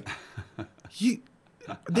 like,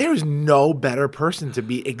 there's no better person to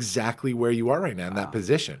be exactly where you are right now in that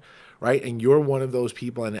position. Right, and you're one of those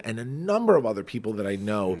people, and a number of other people that I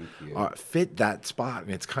know fit that spot.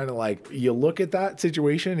 And it's kind of like you look at that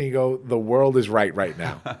situation and you go, "The world is right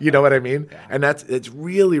now." You know what I mean? Yeah. And it's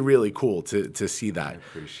really, really cool to see that. I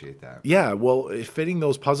appreciate that. Yeah, well, fitting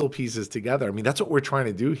those puzzle pieces together. I mean, that's what we're trying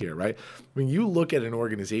to do here, right? When you look at an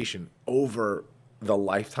organization over the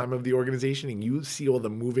lifetime of the organization, and you see all the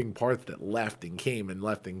moving parts that left and came,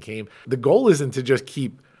 the goal isn't to just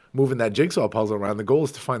keep moving that jigsaw puzzle around. The goal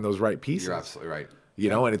is to find those right pieces. You're absolutely right.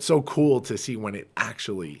 And it's so cool to see when it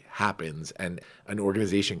actually happens and an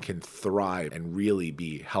organization can thrive and really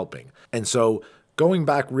be helping. And so going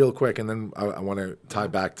back real quick, and then I want to tie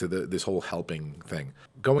back to this whole helping thing.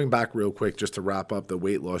 going back real quick, just to wrap up the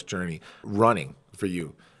weight loss journey, running for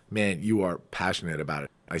you, man, you are passionate about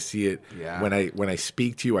it. I see it when I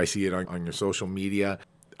speak to you. I see it on your social media.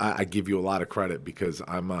 I give you a lot of credit because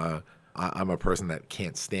I'm a person that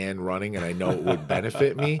can't stand running, and I know it would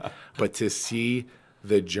benefit me. But to see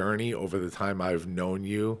the journey over the time I've known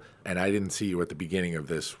you, and I didn't see you at the beginning of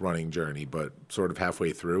this running journey, but sort of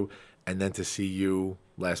halfway through, and then to see you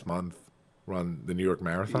last month run the New York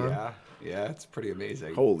Marathon. Yeah, it's pretty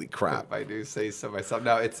amazing. Holy crap! If I do say so myself.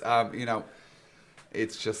 No, it's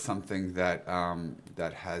it's just something that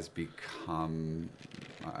that has become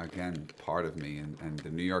again part of me, and the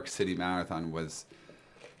New York City Marathon was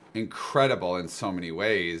incredible in so many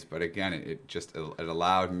ways, but again, it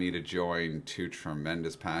allowed me to join two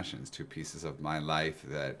tremendous passions, two pieces of my life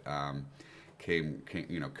that came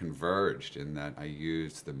converged in that I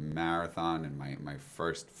used the marathon and my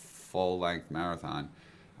first full-length marathon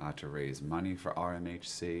to raise money for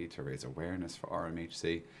RMHC, to raise awareness for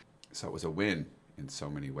RMHC. So it was a win in so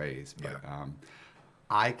many ways, but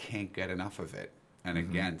I can't get enough of it. And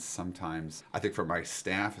again, sometimes I think for my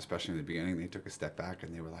staff, especially in the beginning, they took a step back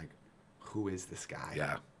and they were like, who is this guy?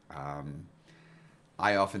 Yeah.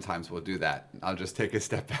 I oftentimes will do that. I'll just take a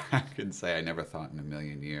step back and say, I never thought in a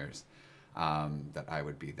million years that I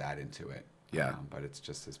would be that into it. Yeah. But it's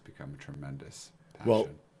become a tremendous passion.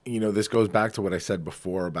 Well, this goes back to what I said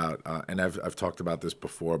before about, and I've talked about this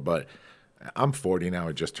before, but I'm 40 now.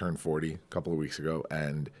 I just turned 40 a couple of weeks ago.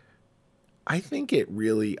 And I think it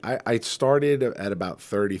really, I started at about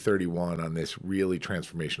 30, 31 on this really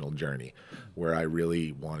transformational journey where I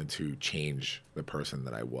really wanted to change the person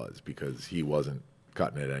that I was because he wasn't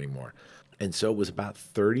cutting it anymore. And so it was about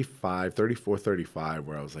 34, 35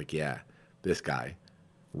 where I was like, yeah, this guy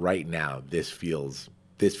right now, this feels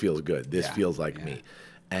good. This feels like me.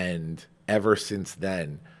 And ever since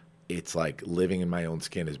then, it's like living in my own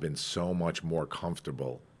skin has been so much more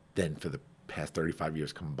comfortable than for the past 35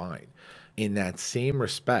 years combined. In that same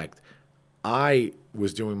respect, I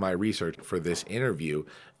was doing my research for this interview,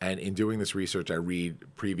 and in doing this research, I read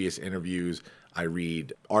previous interviews, I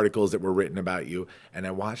read articles that were written about you, and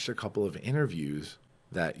I watched a couple of interviews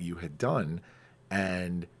that you had done,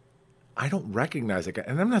 and I don't recognize it.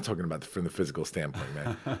 And I'm not talking about from the physical standpoint,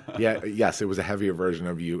 man. Yes, it was a heavier version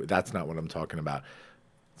of you. That's not what I'm talking about.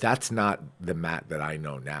 That's not the Matt that I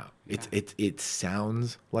know now. Yeah. It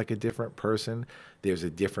sounds like a different person. There's a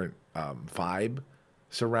different vibe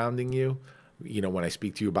surrounding you. When I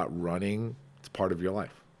speak to you about running, it's part of your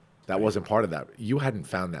life. That wasn't part of that. You hadn't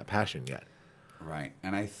found that passion yet. Right.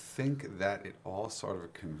 And I think that it all sort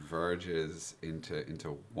of converges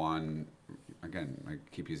into one, again, I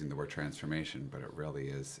keep using the word transformation, but it really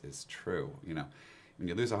is true. When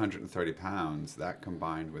you lose 130 pounds, that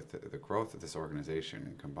combined with the growth of this organization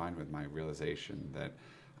and combined with my realization that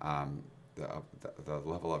the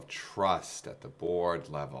level of trust at the board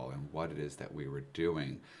level and what it is that we were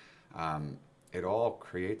doing, it all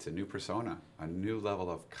creates a new persona, a new level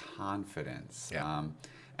of confidence. Yeah.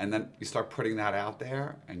 And then you start putting that out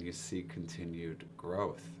there and you see continued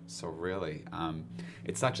growth. So really,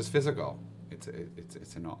 it's not just physical. It's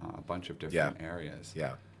in a bunch of different areas.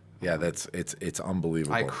 Yeah. Yeah, it's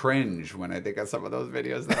unbelievable. I cringe when I think of some of those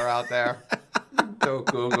videos that are out there. Don't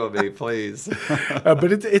Google me, please.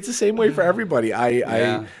 But it's the same way for everybody.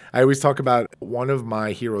 I always talk about one of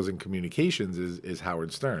my heroes in communications is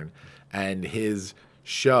Howard Stern, and his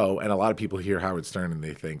show. And a lot of people hear Howard Stern and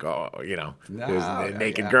they think, there's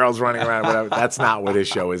naked girls running around. Whatever. That's not what his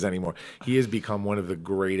show is anymore. He has become one of the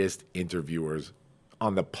greatest interviewers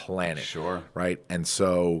on the planet. Sure. Right, and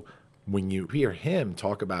so when you hear him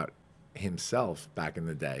talk about himself back in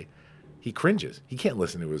the day, he cringes. He can't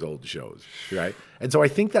listen to his old shows, right? And so I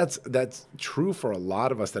think that's true for a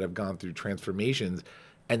lot of us that have gone through transformations,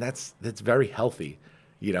 and that's very healthy,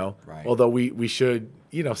 Right. Although we should,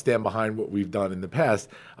 stand behind what we've done in the past,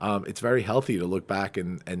 it's very healthy to look back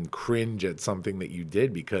and cringe at something that you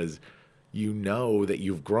did because you know that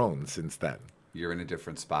you've grown since then. You're in a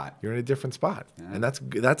different spot. You're in a different spot. Yeah. And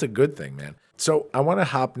that's a good thing, man. So I want to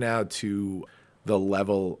hop now to the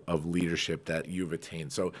level of leadership that you've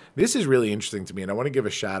attained. So this is really interesting to me, and I want to give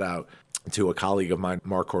a shout out to a colleague of mine,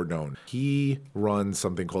 Mark Cordone. He runs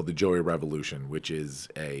something called the Joy Revolution, which is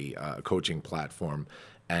a coaching platform.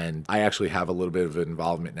 And I actually have a little bit of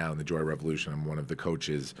involvement now in the Joy Revolution. I'm one of the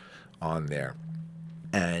coaches on there.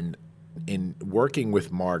 And in working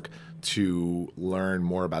with Mark to learn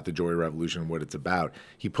more about the Joy Revolution and what it's about,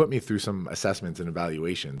 he put me through some assessments and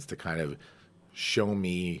evaluations to kind of show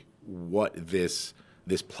me what this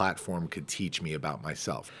platform could teach me about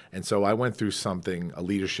myself. And so I went through a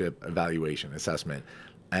leadership evaluation assessment,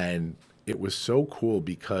 and it was so cool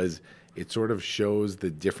because it sort of shows the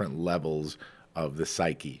different levels of the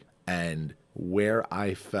psyche. And where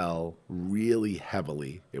I fell really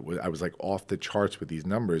heavily, I was like off the charts with these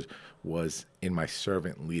numbers, was in my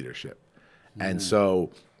servant leadership. And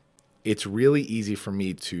so it's really easy for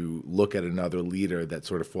me to look at another leader that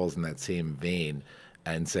sort of falls in that same vein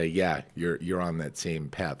and say, yeah, you're on that same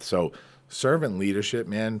path. So servant leadership,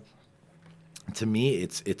 man, to me,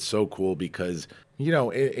 it's so cool because,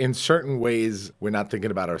 in certain ways, we're not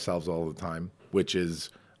thinking about ourselves all the time, which is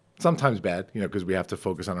sometimes bad, because we have to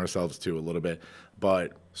focus on ourselves too a little bit.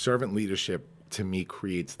 But servant leadership, to me,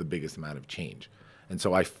 creates the biggest amount of change. And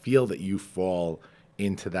so I feel that you fall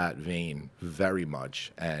into that vein very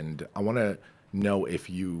much. And I want to know if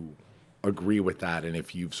you agree with that and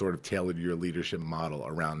if you've sort of tailored your leadership model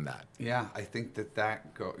around that. Yeah, I think that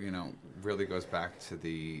really goes back to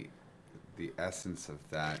the essence of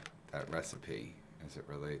that recipe as it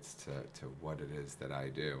relates to what it is that I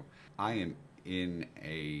do. I am in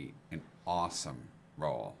an awesome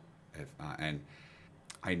role, and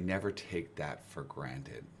I never take that for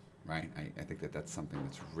granted, right? I think that's something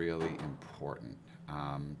that's really important.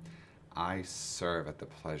 I serve at the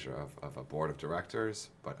pleasure of a board of directors,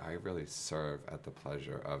 but I really serve at the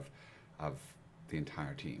pleasure of the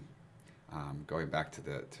entire team. Going back to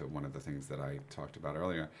one of the things that I talked about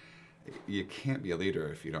earlier, you can't be a leader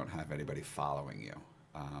if you don't have anybody following you.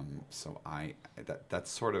 So that's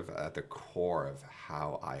sort of at the core of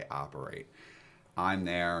how I operate. I'm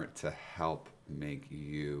there to help make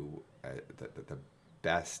you the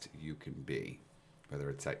best you can be, whether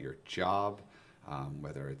it's at your job,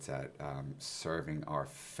 whether it's at serving our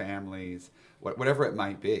families, whatever it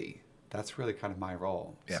might be. That's really kind of my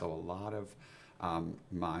role. Yeah. So a lot of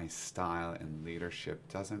my style and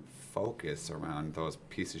leadership doesn't focus around those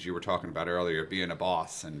pieces you were talking about earlier, being a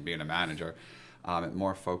boss and being a manager. It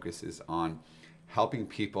more focuses on helping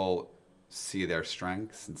people see their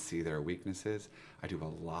strengths and see their weaknesses. I do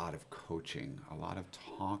a lot of coaching, a lot of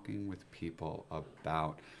talking with people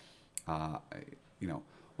about,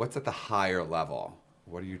 what's at the higher level?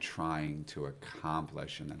 What are you trying to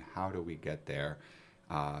accomplish? And then how do we get there?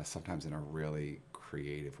 Sometimes in a really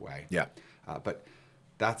creative way. Yeah. But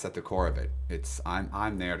that's at the core of it.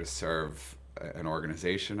 I'm there to serve an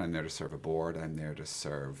organization. I'm there to serve a board. I'm there to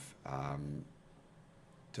serve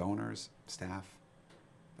donors, staff.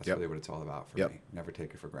 That's really what it's all about for me. Never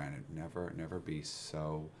take it for granted. Never be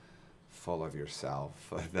so full of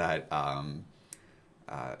yourself that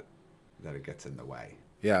it gets in the way.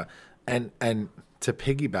 Yeah. And to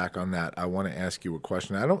piggyback on that, I want to ask you a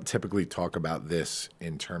question. I don't typically talk about this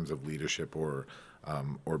in terms of leadership or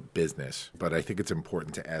business, but I think it's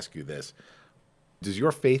important to ask you this. Does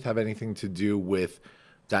your faith have anything to do with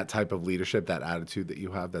that type of leadership, that attitude that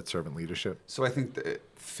you have, that servant leadership? So I think that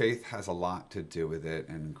faith has a lot to do with it,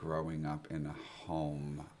 and growing up in a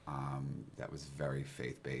home that was very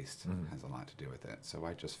faith-based has a lot to do with it. So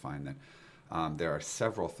I just find that there are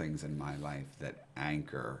several things in my life that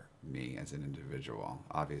anchor me as an individual.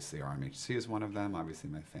 Obviously, RMHC is one of them. Obviously,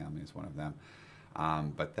 my family is one of them.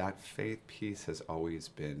 But that faith piece has always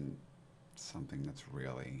been something that's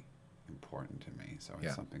really important to me. So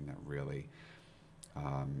it's something that really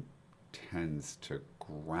tends to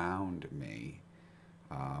ground me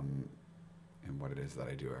in what it is that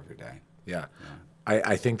I do every day. Yeah.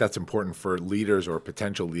 I think that's important for leaders or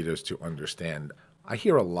potential leaders to understand. I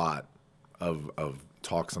hear a lot of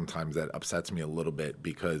talk sometimes that upsets me a little bit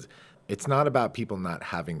because it's not about people not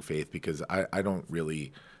having faith, because I don't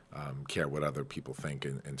really care what other people think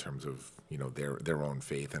in terms of their own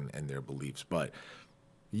faith and their beliefs. But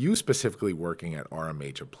you specifically working at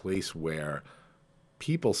RMH, a place where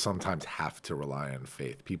people sometimes have to rely on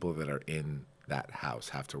faith. People that are in that house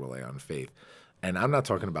have to rely on faith. And I'm not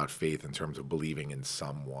talking about faith in terms of believing in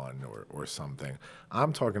someone or something.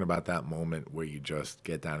 I'm talking about that moment where you just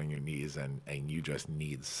get down on your knees and you just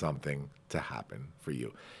need something to happen for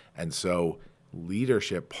you. And so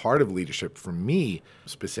leadership, part of leadership for me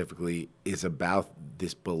specifically, is about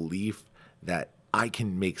this belief that I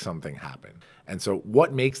can make something happen. And so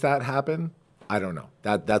what makes that happen? I don't know.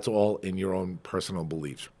 That's all in your own personal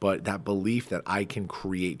beliefs. But that belief that I can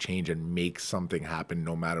create change and make something happen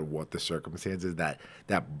no matter what the circumstances,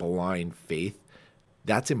 that blind faith,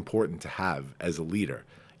 that's important to have as a leader.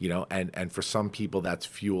 And for some people that's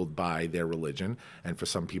fueled by their religion, and for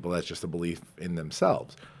some people that's just a belief in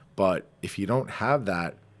themselves. But if you don't have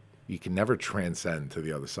that, you can never transcend to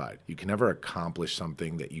the other side. You can never accomplish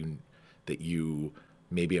something that you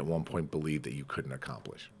maybe at one point believed that you couldn't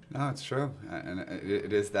accomplish. No, it's true. And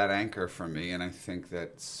it is that anchor for me. And I think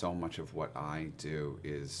that so much of what I do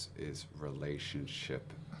is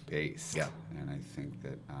relationship faith-based. Yeah. And I think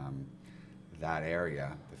that that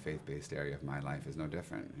area, the faith-based area of my life, is no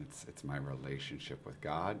different. It's my relationship with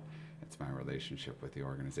God. It's my relationship with the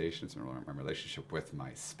organization. It's my relationship with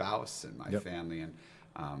my spouse and my family. And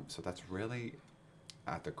so that's really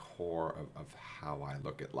at the core of how I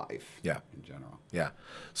look at life in general. Yeah.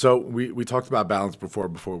 So we talked about balance before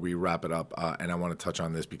we wrap it up, and I want to touch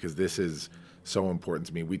on this because this is so important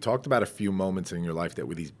to me. We talked about a few moments in your life that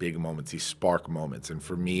were these big moments, these spark moments. And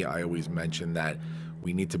for me, I always mention that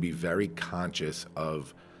we need to be very conscious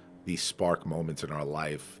of these spark moments in our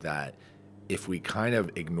life that if we kind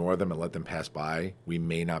of ignore them and let them pass by, we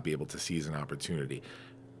may not be able to seize an opportunity.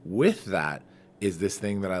 With that is this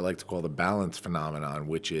thing that I like to call the balance phenomenon,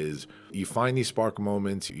 which is you find these spark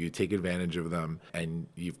moments, you take advantage of them, and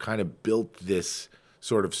you've kind of built this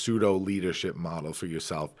sort of pseudo leadership model for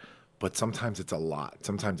yourself. But sometimes it's a lot.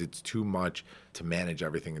 Sometimes it's too much to manage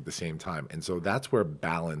everything at the same time. And so that's where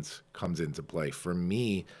balance comes into play. For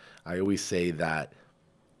me, I always say that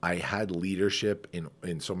I had leadership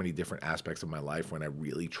in so many different aspects of my life when I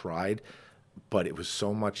really tried, but it was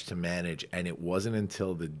so much to manage. And it wasn't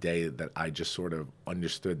until the day that I just sort of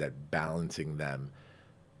understood that balancing them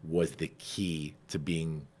was the key to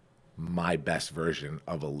being my best version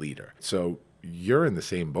of a leader. So you're in the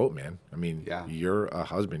same boat, man. I mean, you're a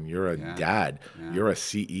husband, you're a dad, you're a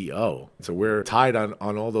CEO. So we're tied on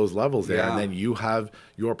all those levels there. And then you have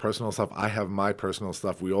your personal stuff. I have my personal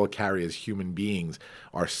stuff. We all carry as human beings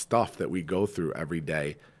our stuff that we go through every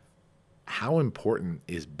day. How important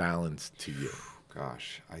is balance to you?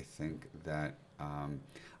 Gosh, I think that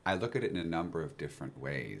I look at it in a number of different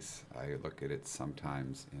ways. I look at it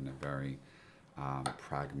sometimes in a very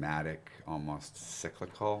pragmatic, almost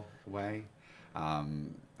cyclical way.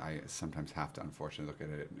 I sometimes have to, unfortunately, look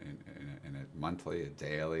at it in a monthly, a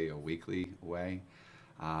daily, a weekly way.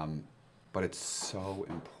 But it's so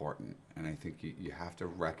important. And I think you have to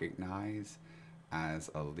recognize as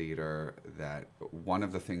a leader that one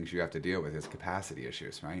of the things you have to deal with is capacity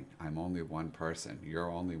issues, right? I'm only one person. You're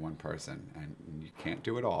only one person. And you can't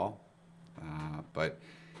do it all. But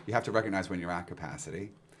you have to recognize when you're at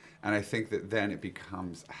capacity. And I think that then it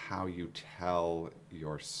becomes how you tell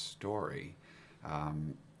your story.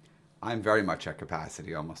 I'm very much at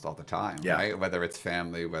capacity almost all the time, right? Whether it's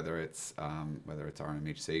family, whether it's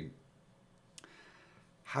RMHC.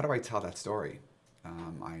 How do I tell that story?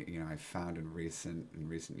 I found in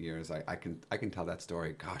recent years I can tell that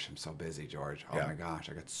story. Gosh, I'm so busy, George. Oh my gosh,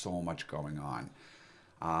 I got so much going on.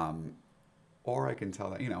 Or I can tell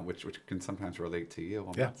that, which can sometimes relate to you.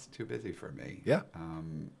 Well, that's too busy for me.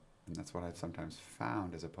 And that's what I've sometimes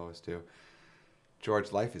found, as opposed to,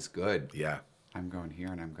 George, life is good. I'm going here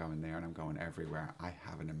and I'm going there and I'm going everywhere. I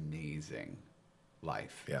have an amazing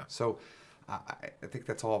life. So I think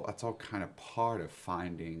that's all kind of part of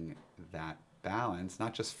finding that balance,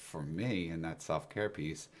 not just for me in that self-care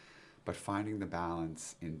piece, but finding the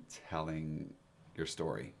balance in telling your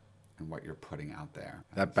story and what you're putting out there.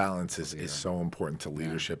 That balance is so important to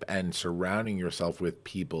leadership, and surrounding yourself with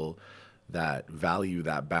people that value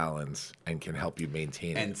that balance and can help you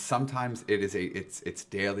maintain it. And sometimes it's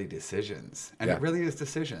daily decisions, and it really is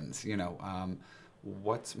decisions.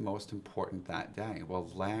 What's most important that day? Well,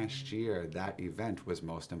 last year that event was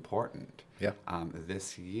most important.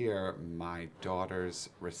 This year my daughter's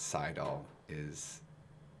recital is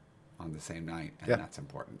on the same night, and that's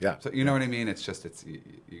important. So you know what I mean? It's just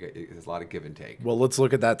there's a lot of give and take. Well, let's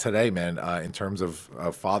look at that today, man. In terms of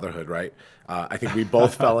fatherhood, right? I think we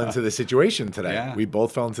both fell into the situation today. We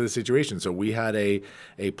both fell into the situation. So we had a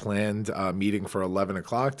planned meeting for 11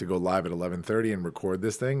 o'clock to go live at 11:30 and record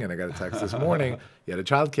this thing. And I got a text this morning. You had a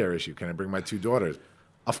childcare issue. Can I bring my two daughters?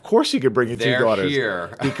 Of course you could bring your two daughters.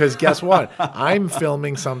 Here. Because guess what? I'm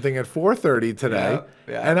filming something at 4:30 today,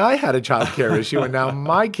 and I had a childcare issue, and now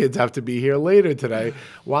my kids have to be here later today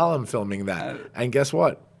while I'm filming that. And guess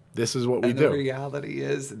what? This is what we do. The reality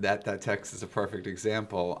is that text is a perfect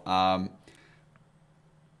example.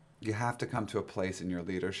 You have to come to a place in your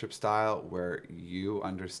leadership style where you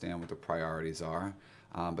understand what the priorities are,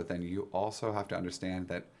 but then you also have to understand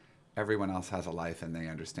that everyone else has a life and they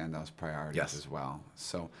understand those priorities as well.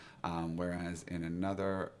 So whereas in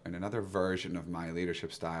another version of my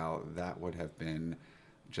leadership style, that would have been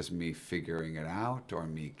just me figuring it out or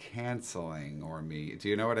me canceling or me, do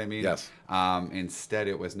you know what I mean? Yes. Instead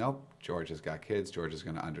it was, nope, George has got kids, George is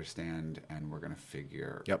going to understand, and we're going to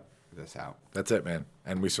figure this out. That's it, man.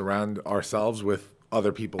 And we surround ourselves with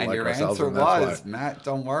other people and like your ourselves. Answer and that's was, why. Matt,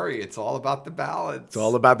 don't worry. It's all about the balance. It's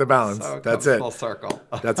all about the balance. So that's comes it. Full circle.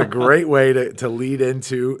 That's a great way to lead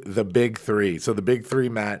into the big three. So the big three,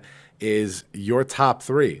 Matt, is your top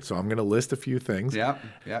 3. So I'm going to list a few things. Yep.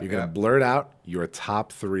 You're going to blurt out your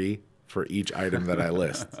top 3 for each item that I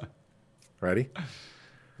list. Ready?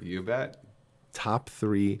 You bet. Top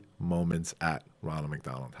 3 moments at Ronald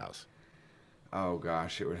McDonald House. Oh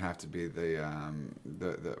gosh, it would have to be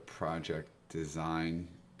the project design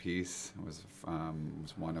piece was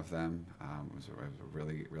one of them. It was a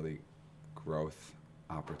really growth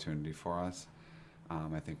opportunity for us.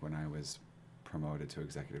 I think when I was promoted to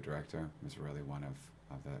executive director, it was really one of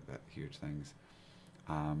the huge things.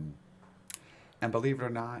 And believe it or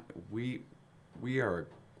not, we are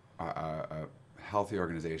a healthy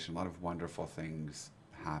organization. A lot of wonderful things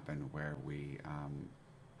happen where we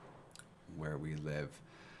live,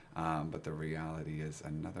 but the reality is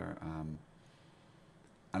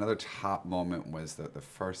another top moment was the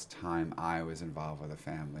first time I was involved with a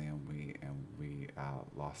family and we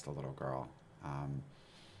lost a little girl.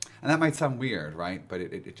 And that might sound weird, right? But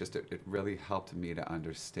it really helped me to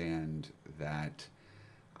understand that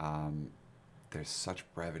there's such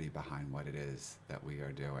brevity behind what it is that we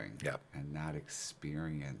are doing. Yep. And that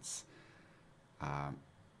experience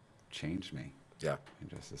changed me. Yeah. In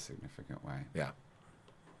just a significant way. Yeah.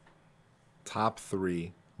 Top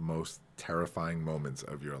 3 most terrifying moments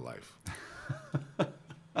of your life.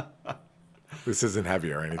 This isn't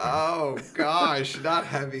heavy or anything. Oh gosh, not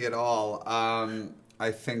heavy at all. I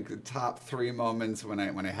think the top 3 moments when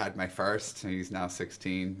I had my first, and he's now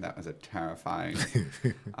 16. That was a terrifying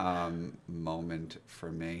moment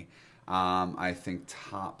for me. I think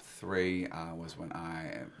top 3 was when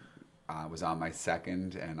I was on my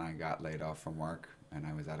second, and I got laid off from work, and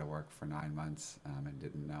I was out of work for 9 months, and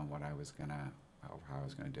didn't know how I was gonna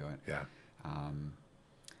do it. Yeah.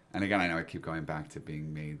 And again, I know I keep going back to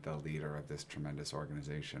being made the leader of this tremendous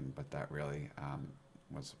organization, but that really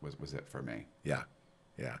was it for me. Yeah.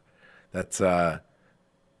 Yeah. That's,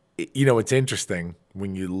 it's interesting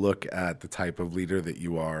when you look at the type of leader that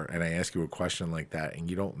you are, and I ask you a question like that, and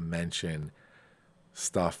you don't mention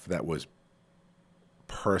stuff that was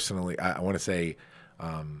personally, I want to say,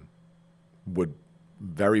 would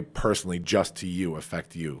very personally just to you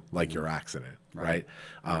affect you, like your accident, right?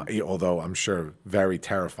 Although I'm sure very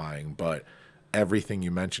terrifying, but everything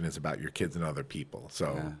you mention is about your kids and other people.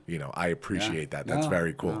 So, I appreciate that. That's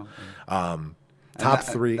very cool. Top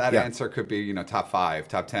 3. That answer could be, top 5,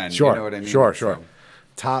 top 10. Sure. You know what I mean? Sure. So,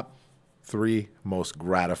 top 3 most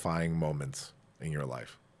gratifying moments in your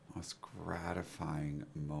life. most gratifying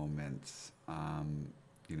moments.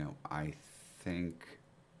 I think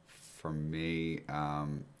for me,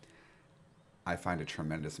 I find a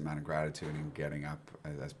tremendous amount of gratitude in getting up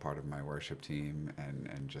as part of my worship team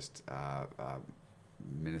and just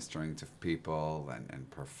ministering to people and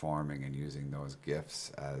performing and using those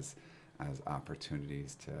gifts as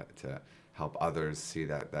opportunities to help others see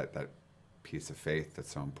that piece of faith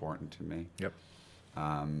that's so important to me. Yep.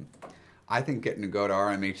 I think getting to go to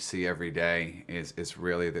RMHC every day is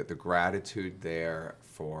really the gratitude there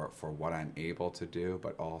for what I'm able to do,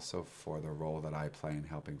 but also for the role that I play in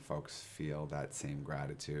helping folks feel that same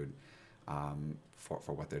gratitude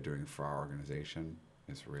for what they're doing for our organization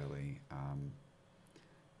is really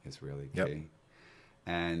key. Yep.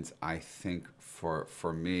 And I think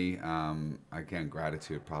for me, again,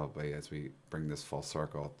 gratitude probably as we bring this full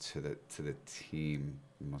circle to the team,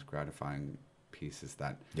 the most gratifying piece is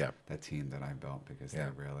that team that I built, because they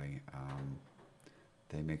really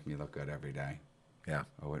they make me look good every day. Yeah.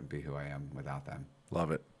 I wouldn't be who I am without them.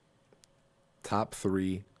 Love it. Top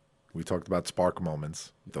 3, we talked about spark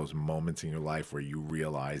moments, those moments in your life where you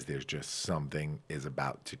realize there's just something is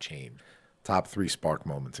about to change. Top 3 spark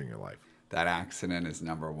moments in your life. That accident is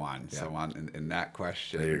number 1. Yeah. So in that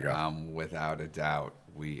question, there you go. Without a doubt,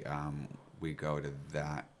 we go to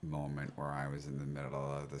that moment where I was in the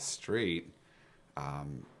middle of the street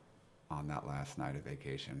on that last night of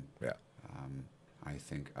vacation. Yeah. I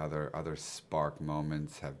think other spark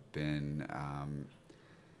moments have been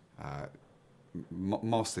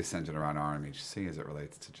mostly centered around RMHC as it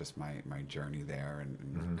relates to just my journey there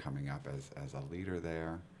and coming up as a leader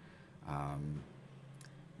there.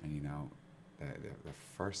 The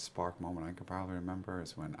first spark moment I could probably remember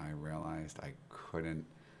is when I realized I could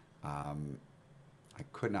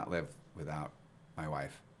not live without my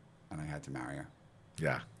wife, and I had to marry her.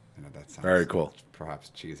 Yeah. That sounds very cool.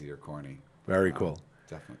 Perhaps cheesy or corny. Very cool.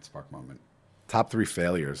 Definite spark moment. Top 3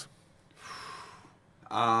 failures.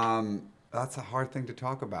 That's a hard thing to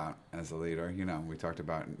talk about as a leader. We talked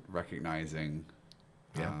about recognizing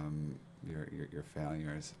your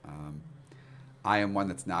failures. I am one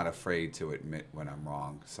that's not afraid to admit when I'm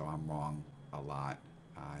wrong, so I'm wrong a lot.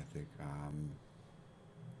 I think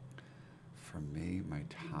for me, my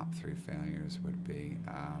top 3 failures would be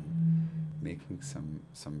making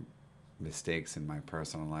some mistakes in my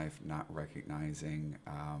personal life, not recognizing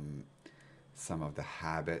some of the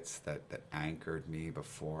habits that anchored me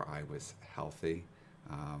before I was healthy.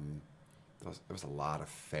 There was a lot of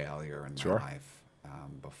failure in my life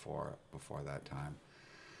before that time.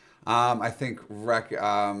 I think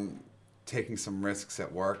taking some risks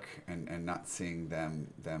at work and not seeing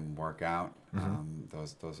them work out.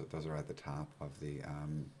 Those are at the top of the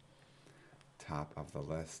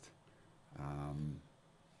list.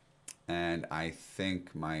 And I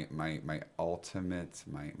think my ultimate,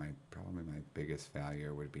 probably my biggest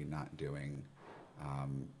failure would be not doing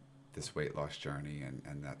this weight loss journey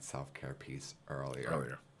and that self-care piece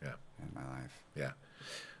earlier in my life. Yeah.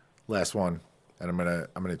 Last one, and I'm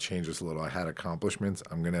gonna change this a little. I had accomplishments.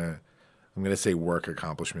 I'm gonna say work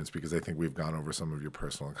accomplishments because I think we've gone over some of your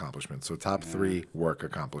personal accomplishments. So top 3 work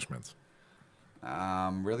accomplishments.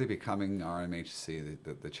 Really becoming RMHC,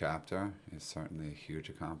 the chapter, is certainly a huge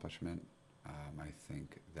accomplishment. I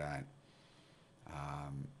think that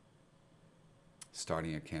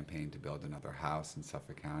starting a campaign to build another house in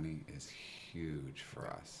Suffolk County is huge for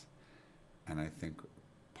us. And I think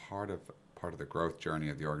part of the growth journey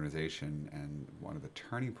of the organization and one of the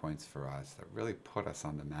turning points for us that really put us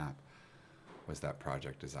on the map was that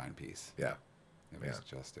project design piece. Yeah.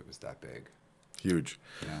 It was that big. Huge.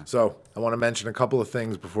 Yeah. So I want to mention a couple of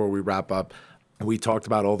things before we wrap up. We talked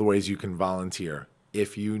about all the ways you can volunteer.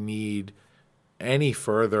 If you need any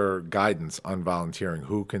further guidance on volunteering,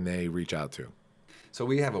 who can they reach out to? So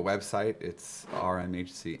we have a website. It's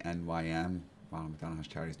RMHCNYM, Ronald McDonald House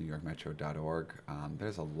Charities, NewYorkMetro.org.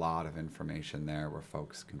 There's a lot of information there where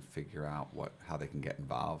folks can figure out how they can get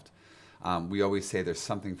involved. We always say there's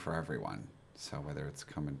something for everyone. So whether it's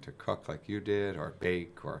coming to cook like you did, or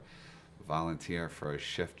bake, or volunteer for a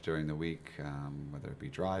shift during the week, whether it be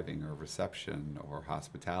driving or reception or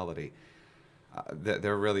hospitality,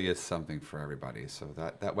 there really is something for everybody. So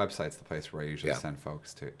that website's the place where I usually send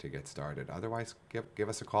folks to get started. Otherwise, give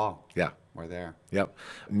us a call. Yeah. We're there. Yep.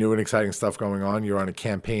 New and exciting stuff going on. You're on a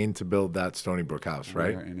campaign to build that Stony Brook house,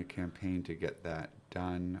 right? We're in a campaign to get that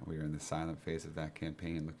done. We are in the silent phase of that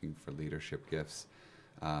campaign, looking for leadership gifts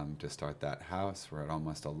to start that house. We're at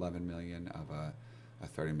almost $11 million of a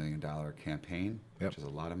 $30 million campaign, which is a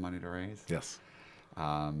lot of money to raise. Yes.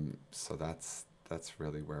 So that's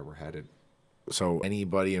really where we're headed. So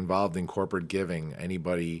anybody involved in corporate giving,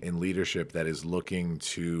 anybody in leadership that is looking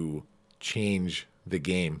to change the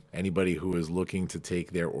game, anybody who is looking to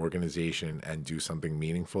take their organization and do something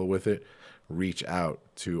meaningful with it, reach out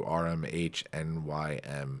to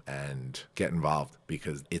RMHNYM and get involved,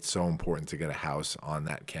 because it's so important to get a house on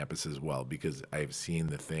that campus as well, because I've seen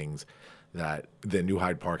the things that the New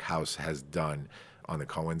Hyde Park house has done on the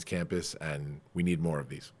Cohen's campus, and we need more of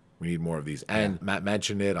these. We need more of these. And Matt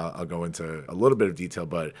mentioned it. I'll go into a little bit of detail,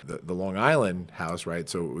 but the Long Island house, right?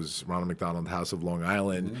 So it was Ronald McDonald House of Long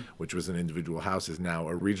Island, which was an individual house, is now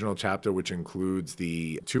a regional chapter, which includes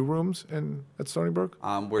the 2 rooms at Stony Brook.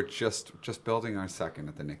 We're just building our second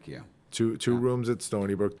at the NICU. Two rooms at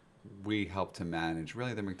Stony Brook. We help to manage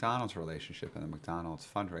really the McDonald's relationship and the McDonald's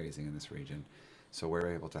fundraising in this region. So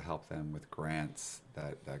we're able to help them with grants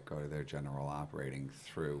that go to their general operating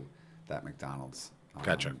through that McDonald's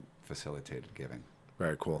facilitated giving.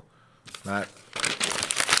 Very cool. Matt,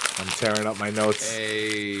 I'm tearing up my notes.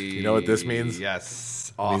 Hey, you know what this means?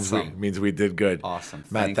 Yes. Awesome. Means we did good. Awesome.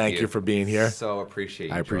 Matt, thank you for being here. So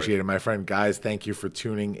appreciate it. I appreciate it, my friend. Guys, thank you for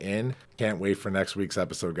tuning in. Can't wait for next week's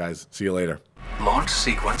episode, guys. See you later. Launch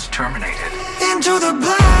sequence terminated. Into the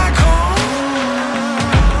black hole.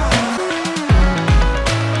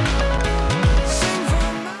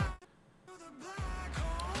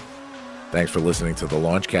 Thanks for listening to the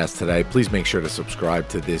Launchcast today. Please make sure to subscribe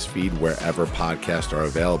to this feed wherever podcasts are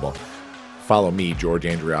available. Follow me, George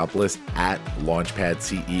Andriopoulos, at Launchpad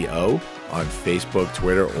CEO on Facebook,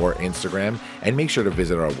 Twitter, or Instagram. And make sure to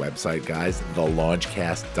visit our website, guys,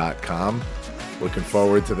 thelaunchcast.com. Looking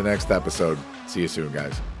forward to the next episode. See you soon,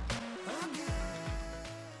 guys.